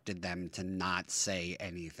instructed them to not say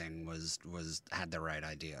anything had the right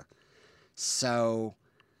idea. So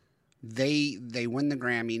they win the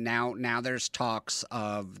Grammy. Now there's talks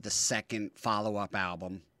of the second follow-up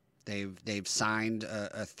album. They've signed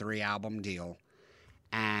a 3-album deal,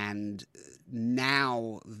 and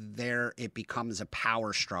now it becomes a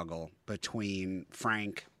power struggle between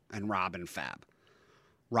Frank and Rob and Fab.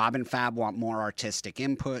 Rob and Fab want more artistic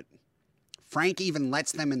input. Frank even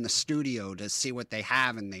lets them in the studio to see what they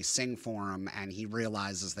have, and they sing for him, and he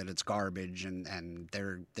realizes that it's garbage, and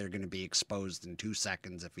they're going to be exposed in 2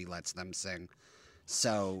 seconds if he lets them sing.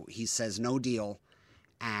 So he says no deal,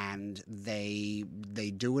 and they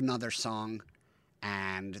do another song,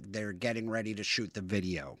 and they're getting ready to shoot the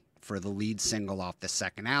video for the lead single off the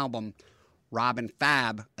second album. Rob and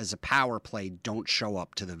Fab, as a power play, don't show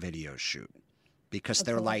up to the video shoot. Because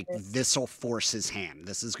they're like, this will force his hand.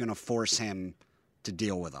 This is going to force him to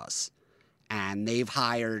deal with us. And they've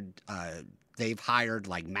hired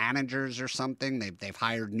like managers or something. They've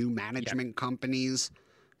hired new management companies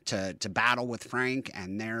to battle with Frank,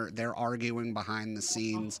 and they're arguing behind the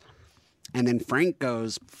scenes. And then Frank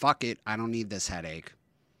goes, "Fuck it, I don't need this headache,"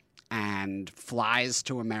 and flies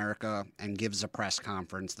to America and gives a press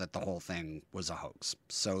conference that the whole thing was a hoax.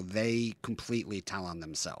 So they completely tell on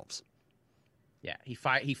themselves. Yeah, he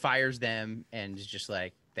fires them and is just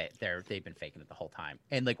like they've been faking it the whole time,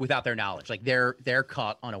 and like without their knowledge, like they're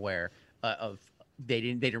caught unaware of they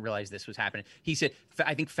didn't realize this was happening. He said,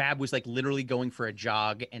 I think Fab was like literally going for a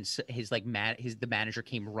jog, and the manager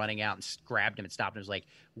came running out and grabbed him and stopped him. And was like,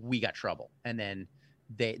 "We got trouble," and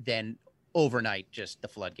then overnight, just the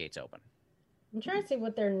floodgates open. I'm trying to see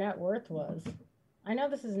what their net worth was. I know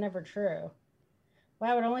this is never true.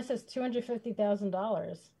 Wow, it only says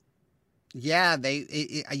 $250,000. Yeah,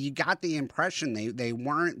 you got the impression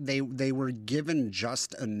they were given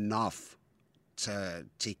just enough to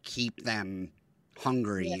keep them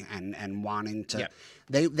hungry and wanting to.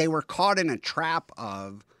 Yeah. They were caught in a trap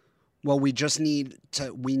of, Well, we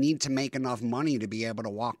need to make enough money to be able to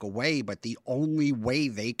walk away, but the only way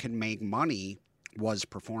they could make money was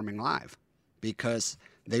performing live because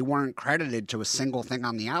they weren't credited to a single thing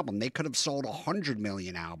on the album. They could have sold 100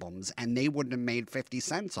 million albums and they wouldn't have made 50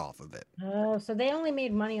 cents off of it. Oh, so they only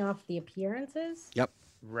made money off the appearances? Yep.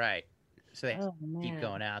 Right. So they keep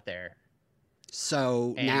going out there.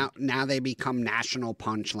 So now they become national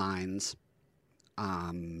punchlines.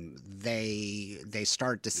 They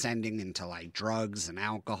start descending into like drugs and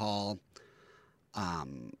alcohol.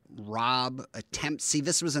 Rob attempts. See,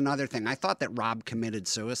 this was another thing. I thought that Rob committed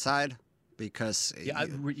suicide because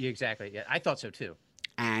Exactly. Yeah, I thought so too.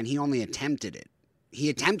 And he only attempted it. He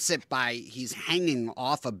attempts it by he's hanging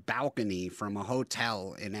off a balcony from a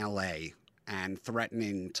hotel in L.A. and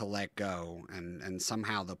threatening to let go, and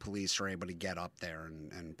somehow the police are able to get up there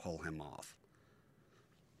and pull him off.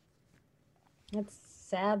 It's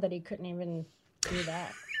sad that he couldn't even do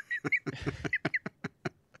that.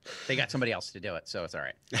 They got somebody else to do it, so it's all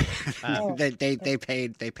right. They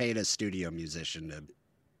paid a studio musician to.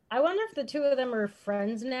 I wonder if the two of them are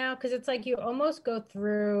friends now, because it's like you almost go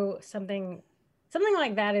through something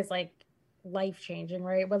like that is like life changing,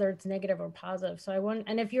 right? Whether it's negative or positive. So I wonder,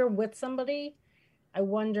 and if you're with somebody, I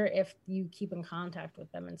wonder if you keep in contact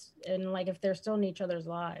with them and like if they're still in each other's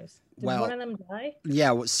lives. Did one of them die?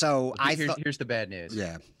 Yeah. So here's the bad news.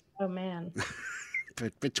 Yeah. Oh man.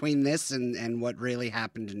 Between this and what really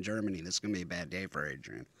happened in Germany, this is gonna be a bad day for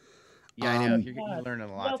Adrian. Yeah, I know. You're learning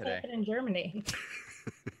a lot today. In Germany.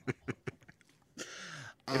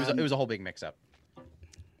 It was a whole big mix up.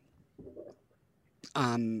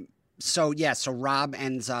 So Rob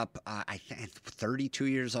ends up, I think, 32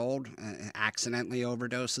 years old, accidentally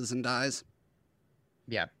overdoses and dies.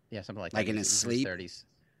 Yeah, something like that. Like in his sleep. 30s.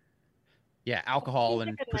 Yeah, alcohol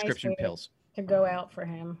and prescription pills. To go out for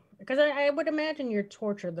him, because I would imagine you're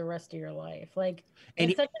tortured the rest of your life. Like,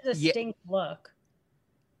 it's such a distinct look.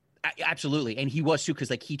 Absolutely, and he was too, because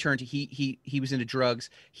like he was into drugs.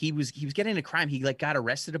 He was getting into crime. He like got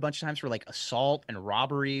arrested a bunch of times for like assault and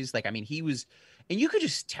robberies. Like, I mean, he was. And you could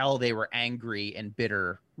just tell they were angry and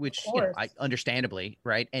bitter, which, understandably,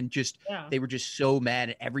 right? And just they were just so mad,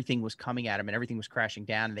 and everything was coming at them, and everything was crashing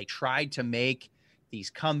down. And they tried to make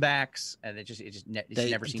these comebacks, and it just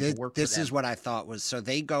never seemed to work. This is what I thought was so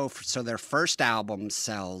they go so their first album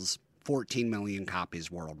sells 14 million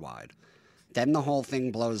copies worldwide. Then the whole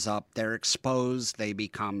thing blows up. They're exposed. They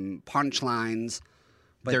become punchlines.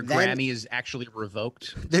 But their Grammy is actually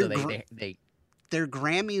revoked. Their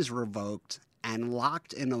Grammy is revoked and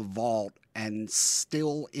locked in a vault and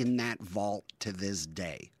still in that vault to this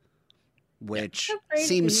day, which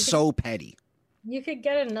seems so petty. You could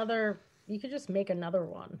just make another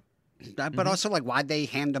one. But also, like, why'd they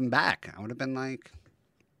hand them back? I would have been like,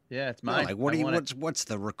 yeah, it's mine. Like, what's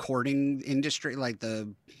the recording industry? Like, they're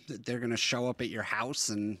going to show up at your house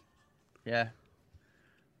and. Yeah.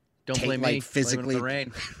 Don't blame me. Physically. Blame it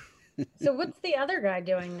on the rain. So what's the other guy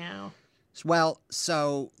doing now? Well,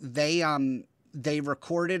 so they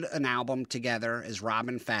recorded an album together as Rob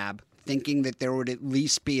and Fab, thinking that there would at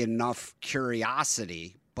least be enough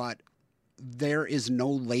curiosity, but there is no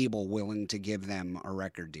label willing to give them a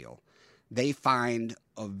record deal. They find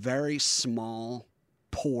a very small,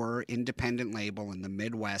 poor, independent label in the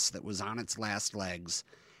Midwest that was on its last legs,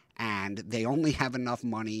 and they only have enough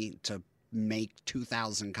money to make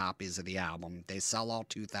 2,000 copies of the album. They sell all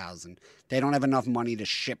 2,000. They don't have enough money to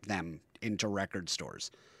ship them into record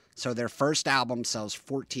stores. So their first album sells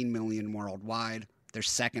 14 million worldwide. Their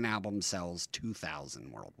second album sells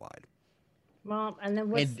 2,000 worldwide. Well, and then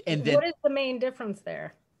what is the main difference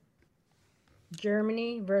there?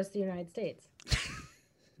 Germany versus the United States.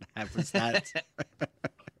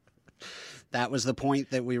 That was the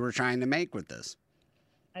point that we were trying to make with this.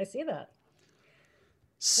 I see that.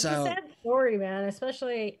 So, it's a sad story, man,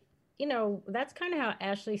 especially, that's kind of how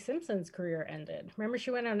Ashley Simpson's career ended. Remember,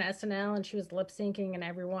 she went on SNL and she was lip syncing, and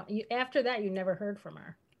everyone, after that, you never heard from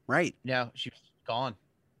her. Right. Yeah, she was gone.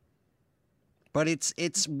 But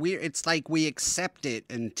it's weird. It's like we accept it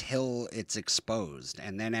until it's exposed,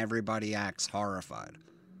 and then everybody acts horrified.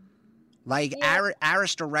 Like,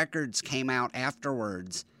 Arista Records came out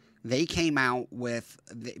afterwards. They came out with,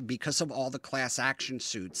 because of all the class action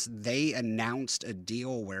suits, they announced a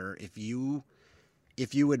deal where if you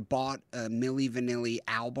had bought a Milli Vanilli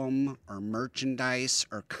album or merchandise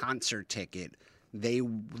or concert ticket, they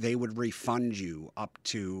would refund you up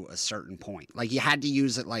to a certain point. Like, you had to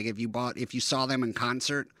use it. Like, if you saw them in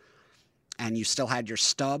concert and you still had your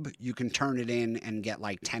stub, you can turn it in and get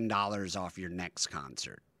like $10 off your next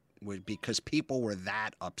concert. because people were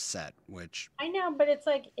that upset. Which I know, but it's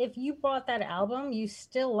like if you bought that album, you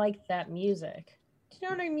still like that music. Do you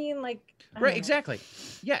know what I mean? Like, Right, exactly.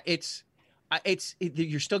 Yeah,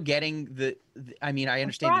 you're still getting the I mean, I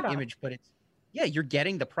understand the image, but you're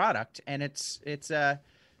getting the product, and it's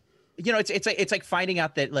like finding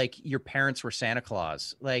out that like your parents were Santa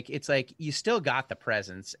Claus. Like it's like you still got the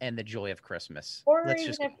presents and the joy of Christmas. Or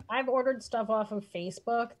even if I've ordered stuff off of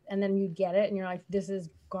Facebook and then you get it and you're like, this is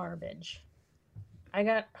garbage. I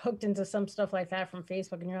got hooked into some stuff like that from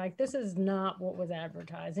Facebook, and you're like, this is not what was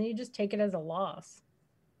advertised, and you just take it as a loss.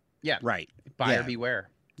 Yeah, right. Buyer beware.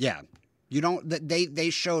 Yeah. You don't. They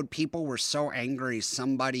showed people were so angry.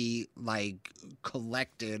 Somebody like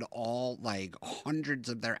collected all like hundreds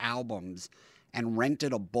of their albums and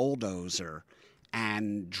rented a bulldozer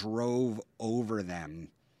and drove over them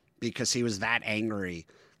because he was that angry.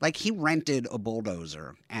 Like he rented a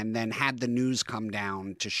bulldozer and then had the news come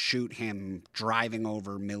down to shoot him driving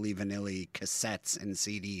over Milli Vanilli cassettes and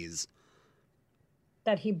CDs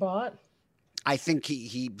that he bought. I think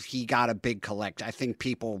he got a big collect. I think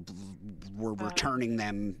people were returning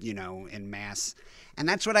them, in mass. And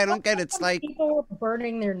that's what I don't get. It's like people were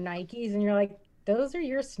burning their Nikes, and you're like, those are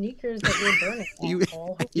your sneakers that you're burning.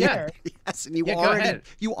 Yes, and you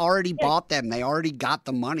already bought them. They already got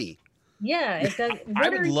the money. Yeah, it does.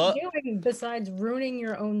 What are you doing besides ruining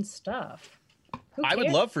your own stuff? I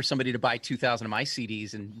would love for somebody to buy 2,000 of my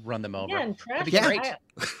CDs and run them over. Yeah, and trash That'd be great.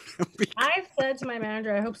 I've said to my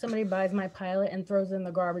manager, I hope somebody buys my Pilot and throws it in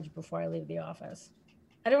the garbage before I leave the office.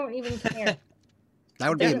 I don't even care. That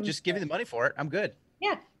would be just give me the money for it. I'm good.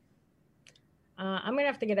 Yeah. I'm gonna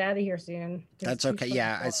have to get out of here soon. That's okay.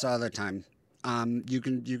 Yeah, I saw the time. You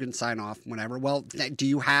can sign off whenever. Well, do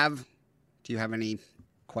you have any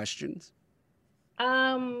questions?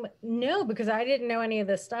 No, because I didn't know any of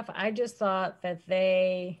this stuff. I just thought that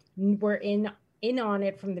they were in on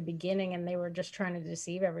it from the beginning and they were just trying to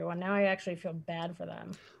deceive everyone. Now I actually feel bad for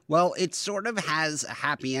them. Well, it sort of has a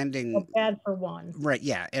happy ending. Well, bad for one. Right,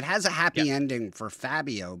 yeah. It has a happy ending for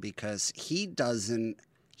Fabio because he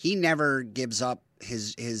never gives up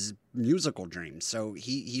his musical dreams. So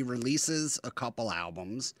he releases a couple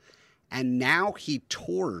albums and now he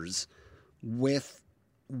tours with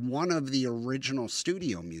one of the original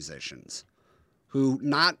studio musicians who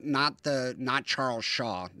not Charles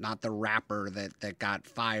Shaw, not the rapper that got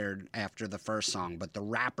fired after the first song, but the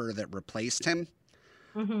rapper that replaced him.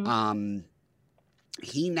 Mm-hmm.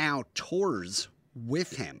 He now tours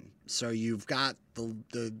with him. So you've got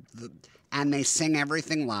the and they sing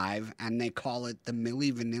everything live and they call it the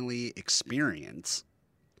Milli Vanilli Experience.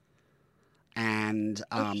 And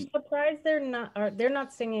I'm surprised they're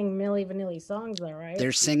not singing Milli Vanilli songs though, right?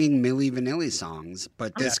 They're singing Milli Vanilli songs,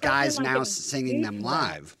 but this guy's now singing them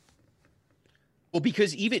live. Well,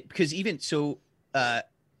 because even so,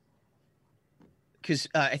 because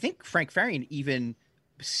I think Frank Farian even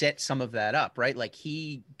set some of that up, right? Like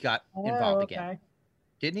he got involved again,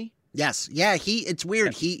 didn't he? Yes, yeah. It's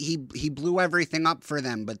weird. Yeah. He blew everything up for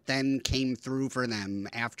them, but then came through for them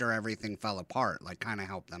after everything fell apart. Like kind of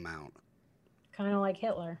helped them out. Kind of like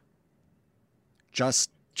Hitler. Just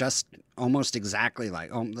almost exactly like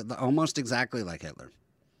Hitler.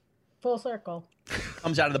 Full circle.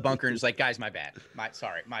 Comes out of the bunker and is like, guys, my bad, my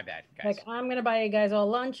bad, guys. Like, I'm gonna buy you guys all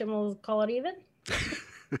lunch and we'll call it even.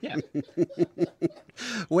 Yeah.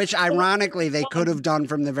 Which ironically they could have done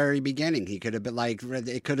from the very beginning. He could have been like,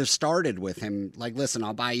 it could have started with him like, listen,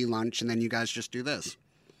 I'll buy you lunch and then you guys just do this.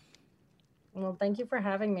 Well, thank you for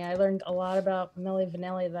having me. I learned a lot about Milli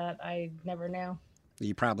Vanilli that I never knew.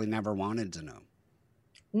 You probably never wanted to know.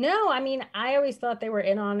 No, I mean, I always thought they were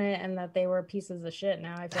in on it and that they were pieces of shit.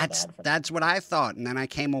 Now I feel bad for them. That's what I thought. And then I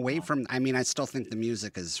came away from, I mean, I still think the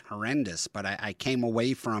music is horrendous, but I came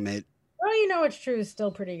away from it. Well, you know, it's true. It's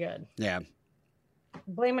still pretty good. Yeah.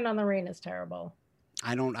 Blame It on the Rain is terrible.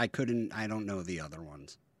 I don't know the other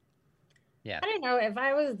ones. Yeah. I don't know. If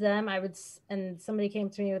I was them, and somebody came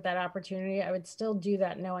to me with that opportunity, I would still do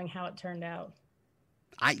that knowing how it turned out.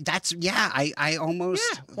 I almost.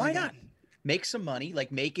 Yeah, why not? Make some money,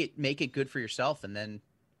 like make it good for yourself, and then,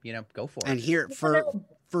 go for it. And here for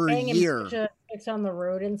a year. It's on the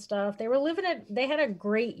road and stuff. They were living it. They had a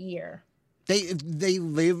great year. They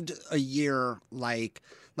lived a year like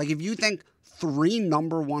if you think 3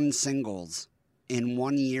 #1 singles in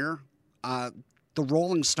 1 year, the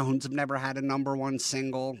Rolling Stones have never had a #1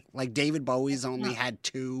 single. Like David Bowie's only had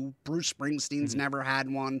 2. Bruce Springsteen's never had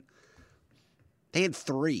one. They had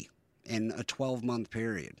 3 in a 12-month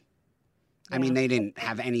period. Yeah. I mean, they didn't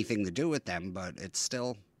have anything to do with them, but it's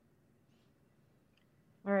still.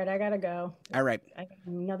 All right, I gotta go. All right. I got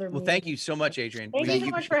another. Well, thank you so much, Adrian. Thank you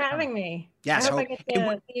so much for having me. Yes, I hope I hope- get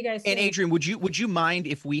to see you guys soon. And Adrian, would you mind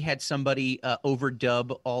if we had somebody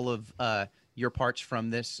overdub all of your parts from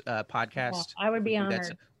this podcast? I would be That's-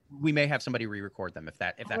 honored. We may have somebody re-record them if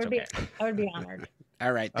that's okay. I would be honored.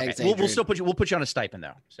 All right. Okay. Thanks, We'll Adrian. still put you on a stipend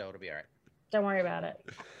though, so it'll be all right. Don't worry about it.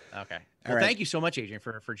 Okay. All Well, right. thank you so much, Adrian,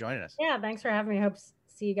 for joining us. Yeah, thanks for having me. Hope to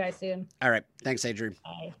see you guys soon. All right. Thanks, Adrian.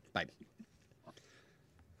 Bye. Bye.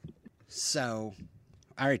 So,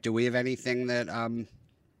 all right. Do we have anything that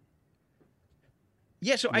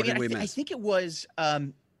Yeah, so What did we I miss? think it was,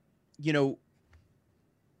 you know,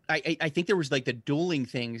 I think there was like the dueling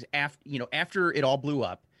things after it all blew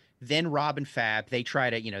up. Then Rob and Fab, they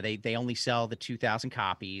try to, they only sell the 2,000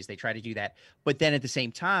 copies. They try to do that, but then at the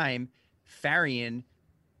same time, Farian,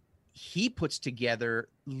 he puts together,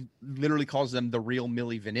 literally calls them the real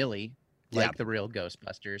Milli Vanilli, like Yeah. the real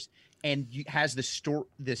Ghostbusters, and has the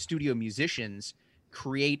studio musicians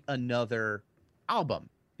create another album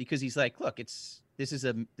because he's like, look, this is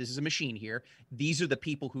a machine here. These are the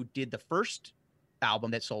people who did the first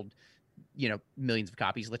album that sold, millions of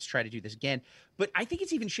copies. Let's try to do this again. But I think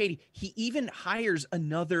it's even shady. He even hires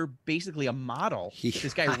basically a model.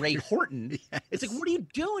 This guy Ray Horton. Yes. It's like, what are you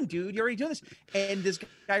doing, dude? You're already doing this. And this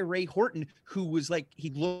guy Ray Horton, who was like,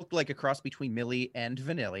 he looked like a cross between Millie and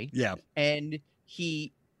Vanilli. Yeah. And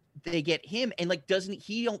they get him, and like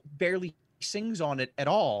he barely sings on it at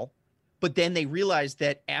all. But then they realize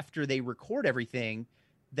that after they record everything,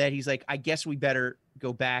 that he's like, I guess we better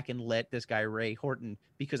go back and let this guy Ray Horton,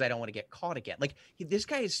 because I don't want to get caught again. Like this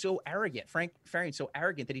guy is so arrogant. Frank Farian's so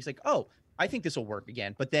arrogant that he's like, oh, I think this will work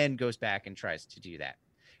again, but then goes back and tries to do that.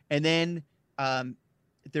 And then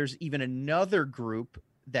there's even another group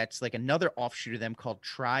that's like another offshoot of them called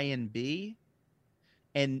Try and Be,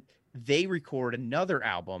 and they record another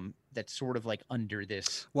album that's sort of like under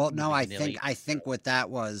this. Well, no, Milli Vanilli. I think what that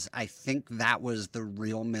was, I think that was the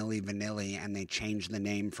real Milli Vanilli, and they changed the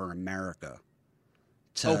name for America.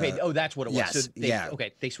 Okay. Oh, that's what it was. Yes, So they, yeah.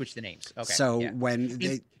 Okay. They switched the names. Okay. So yeah.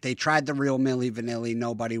 when they tried the real Milli Vanilli,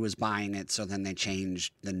 nobody was buying it, so then they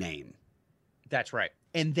changed the name. That's right.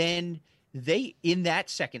 And then in that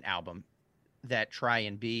second album, that Try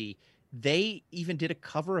and Be, they even did a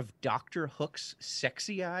cover of Dr. Hook's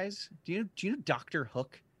Sexy Eyes. Do you know Dr.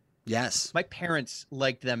 Hook? Yes. My parents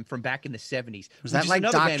liked them from back in the 70s. Was which that is like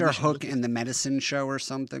another band Dr. we should Hook look- in the Medicine Show or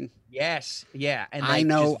something? Yes. Yeah. And like, I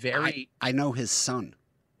know. just very. I know his son.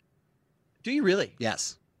 Do you really?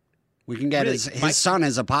 Yes. We can get Really? his son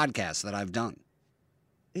has a podcast that I've done.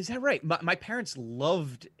 Is that right? My parents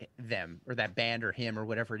loved them or that band or him or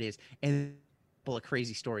whatever it is, and full of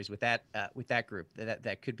crazy stories with that group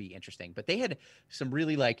that could be interesting. But they had some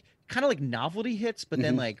really like kind of like novelty hits, but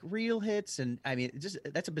then like real hits, and I mean,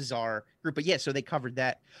 that's a bizarre group. But yeah, so they covered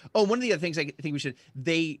that. Oh, one of the other things I think we should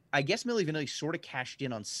I guess Milli Vanilli sort of cashed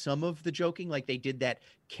in on some of the joking, like they did that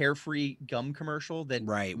Carefree gum commercial that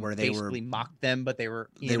Right, where they basically mocked them, but they were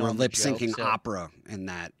They in were on the lip syncing joke, so- opera in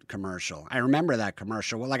that commercial. I remember that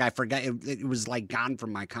commercial. Well, like I forget, it was like gone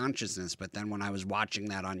from my consciousness. But then when I was watching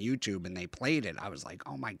that on YouTube and they played it, I was like,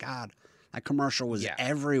 oh my God, that commercial was Yeah.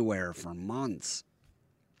 everywhere for months.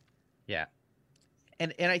 Yeah.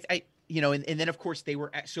 And I and then of course they were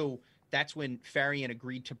so that's when Farian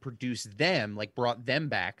agreed to produce them, like brought them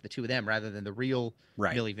back, the two of them, rather than the real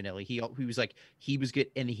Right. Milli Vanilli. He was like, he was good,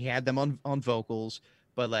 and he had them on vocals,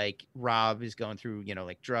 but like Rob is going through,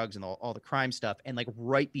 like drugs and all the crime stuff. And like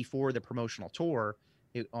right before the promotional tour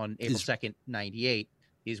on April 2nd, 98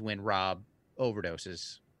 is when Rob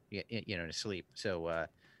overdoses, to sleep. So,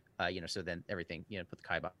 so then everything, put the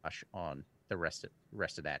kibosh on the rest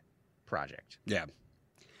of that project. Yeah.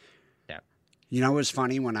 Yeah. You know, it was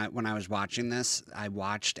funny when I was watching this, I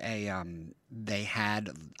watched like a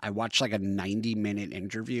 90-minute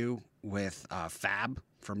interview with Fab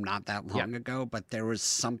from not that long ago, but there was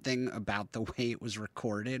something about the way it was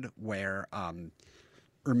recorded where,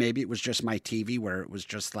 or maybe it was just my TV where it was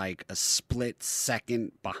just like a split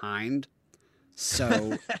second behind.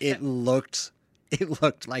 So it looked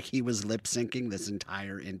like he was lip syncing this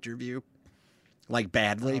entire interview, like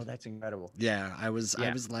badly. Oh, that's incredible. Yeah, I was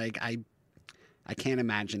like, I can't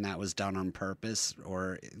imagine that was done on purpose,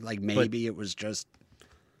 or like maybe it was just.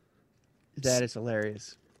 That is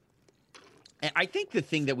hilarious. And I think the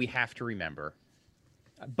thing that we have to remember,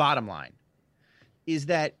 bottom line, is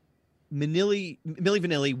that Milli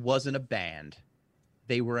Vanilli wasn't a band;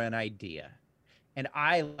 they were an idea, and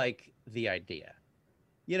I like the idea.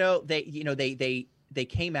 They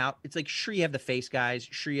came out. It's like sure you have the face guys,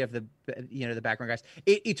 sure you have the the background guys.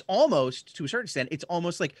 It's almost, to a certain extent, it's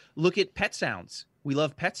almost like look at Pet Sounds. We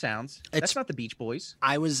love Pet Sounds. That's not the Beach Boys.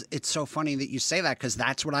 It's so funny that you say that, because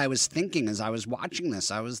that's what I was thinking as I was watching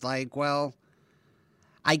this. I was like, well,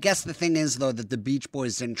 I guess the thing is, though, that the Beach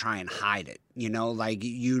Boys didn't try and hide it. You know, like,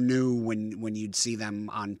 you knew when you'd see them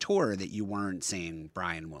on tour that you weren't seeing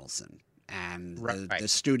Brian Wilson. And the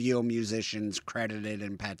studio musicians credited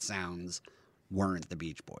in Pet Sounds weren't the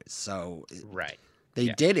Beach Boys. So they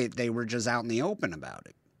did it. They were just out in the open about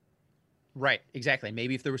it. Right, exactly.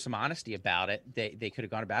 Maybe if there was some honesty about it, they could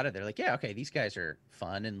have gone about it. They're like, yeah, okay, these guys are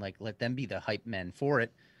fun, and like let them be the hype men for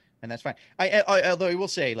it, and that's fine. Although I will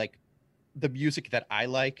say, like, the music that I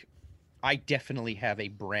like, I definitely have a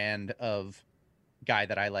brand of guy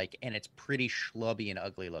that I like, and it's pretty schlubby and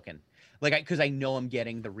ugly looking. Like, because I know I'm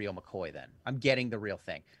getting the real McCoy. Then I'm getting the real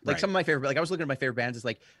thing. Like some of my favorite, like I was looking at my favorite bands, is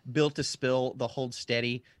like Built to Spill, The Hold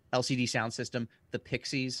Steady, LCD Sound System, The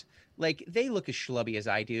Pixies. Like, they look as schlubby as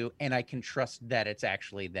I do, and I can trust that it's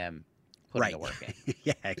actually them putting the work in.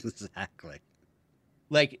 Yeah, exactly.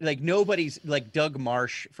 Like nobody's, like, Doug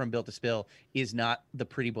Marsh from Built to Spill is not the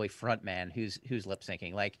pretty boy frontman who's lip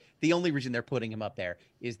syncing. Like, the only reason they're putting him up there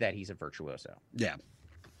is that he's a virtuoso. Yeah.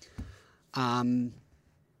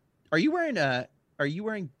 Are you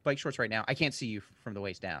wearing bike shorts right now? I can't see you from the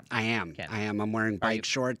waist down. I am. I'm wearing bike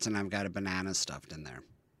shorts, and I've got a banana stuffed in there.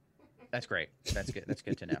 That's great. That's good. That's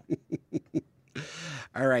good to know.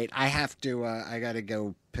 All right, I have to. I got to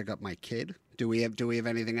go pick up my kid. Do we have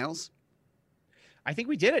anything else? I think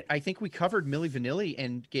we did it. I think we covered Milli Vanilli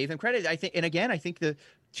and gave them credit. I think the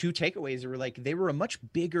two takeaways were, like, they were a much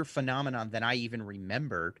bigger phenomenon than I even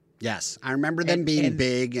remembered. Yes, I remember them being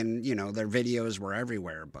big, and their videos were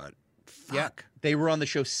everywhere. But fuck, yeah, they were on the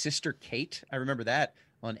show Sister Kate. I remember that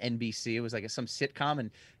on NBC. It was like some sitcom,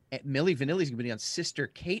 and Milli Vanilli's gonna be on Sister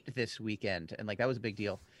Kate this weekend, and like that was a big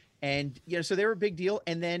deal. And so they were a big deal.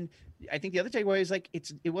 And then I think the other takeaway is, like,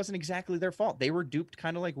 it wasn't exactly their fault. They were duped,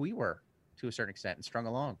 kind of like we were, to a certain extent, and strung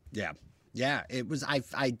along. Yeah, it was.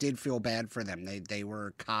 I did feel bad for them. They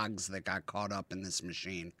were cogs that got caught up in this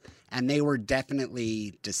machine, and they were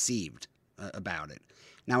definitely deceived about it.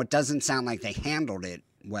 Now, it doesn't sound like they handled it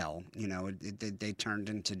well. They turned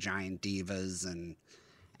into giant divas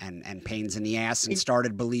and pains in the ass and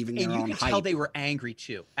started believing their own hype. And you can tell they were angry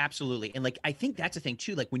too. Absolutely. And, like, I think that's the thing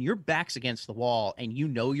too. Like, when your back's against the wall and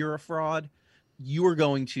you're a fraud, you're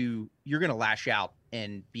going to lash out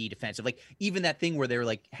and be defensive. Like, even that thing where they were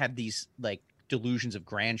like, had these like delusions of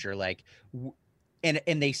grandeur, like, and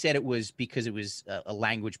they said it was because it was a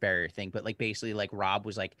language barrier thing, but like, basically, like, Rob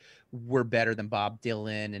was like, we're better than Bob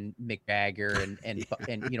Dylan and Mick Jagger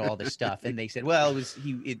and all this stuff. And they said, well,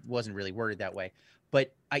 it wasn't really worded that way.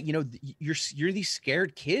 But you're these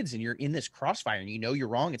scared kids, and you're in this crossfire, and you're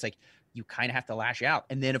wrong. It's like, you kind of have to lash out.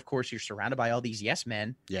 And then, of course, you're surrounded by all these yes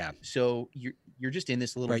men. Yeah. So you're just in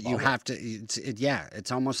this little. Right. You have to.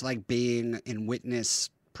 It's almost like being in witness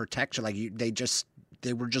protection. Like,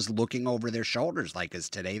 they were just looking over their shoulders. Like, is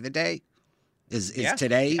today the day? Is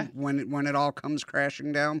today when it all comes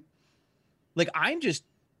crashing down? Like,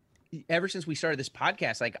 ever since we started this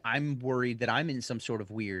podcast, like, I'm worried that I'm in some sort of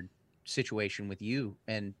weird situation with you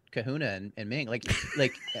and Kahuna and Ming. Like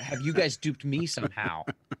have you guys duped me somehow?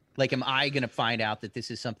 Like, am I gonna find out that this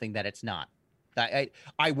is something that it's not?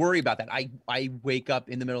 I worry about that. I wake up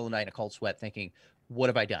in the middle of the night in a cold sweat thinking, what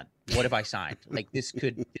have I done? What have I signed? Like, this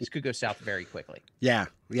could go south very quickly. Yeah.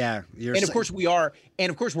 And of course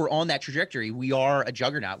we're on that trajectory. We are a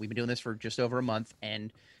juggernaut. We've been doing this for just over a month,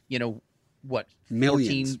 and what,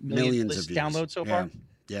 millions of views. Downloads so far?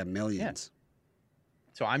 Yeah, millions. Yeah.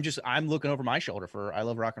 So I'm looking over my shoulder for I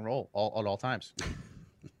Love Rock and Roll at all times.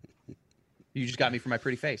 You just got me for my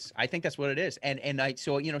pretty face. I think that's what it is. And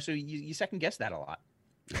so you second guess that a lot.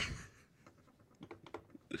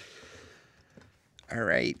 All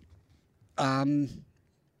right. I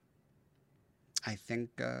think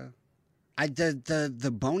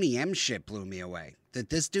the Boney M shit blew me away. That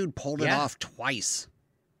this dude pulled it off twice.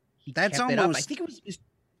 That's almost. I think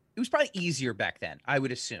it was probably easier back then, I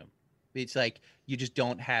would assume. It's like, you just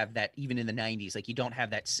don't have that, even in the 90s. Like, you don't have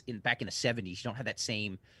that back in the 70s. You don't have that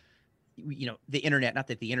same, the internet. Not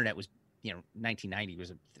that the internet was, 1990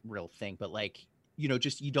 was a real thing, but like,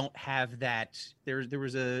 just you don't have that. There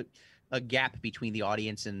was a gap between the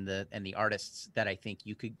audience and the artists that I think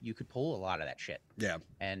you could pull a lot of that shit. Yeah.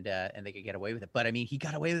 And they could get away with it. But I mean, he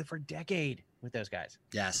got away with it for a decade with those guys.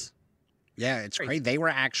 Yes. Yeah, it's great. They were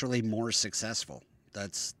actually more successful.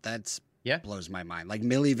 That's blows my mind. Like,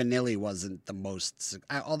 Milli Vanilli wasn't the most,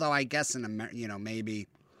 although I guess in America, maybe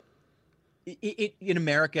in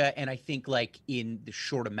America, and I think like in the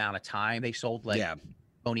short amount of time they sold, like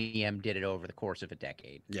Boney M did it over the course of a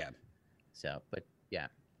decade. Yeah. So, but yeah.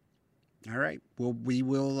 All right. Well,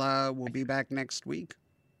 we'll be back next week.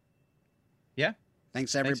 Yeah.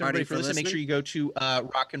 Thanks everybody for listening. Make sure you go to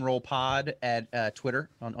Rock and Roll Pod at Twitter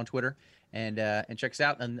on Twitter and check us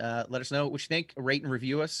out and let us know what you think. Rate and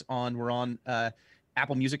review us we're on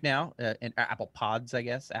Apple Music now and Apple Pods, I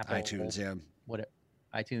guess. Apple iTunes, yeah.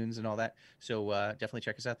 iTunes and all that. So definitely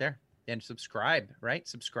check us out there and subscribe. Right,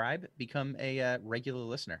 subscribe, become a regular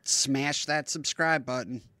listener. Smash that subscribe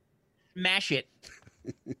button. Smash it.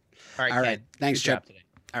 All right. All right. Ken, Thanks, good job Chip. today.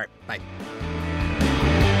 All right. Bye.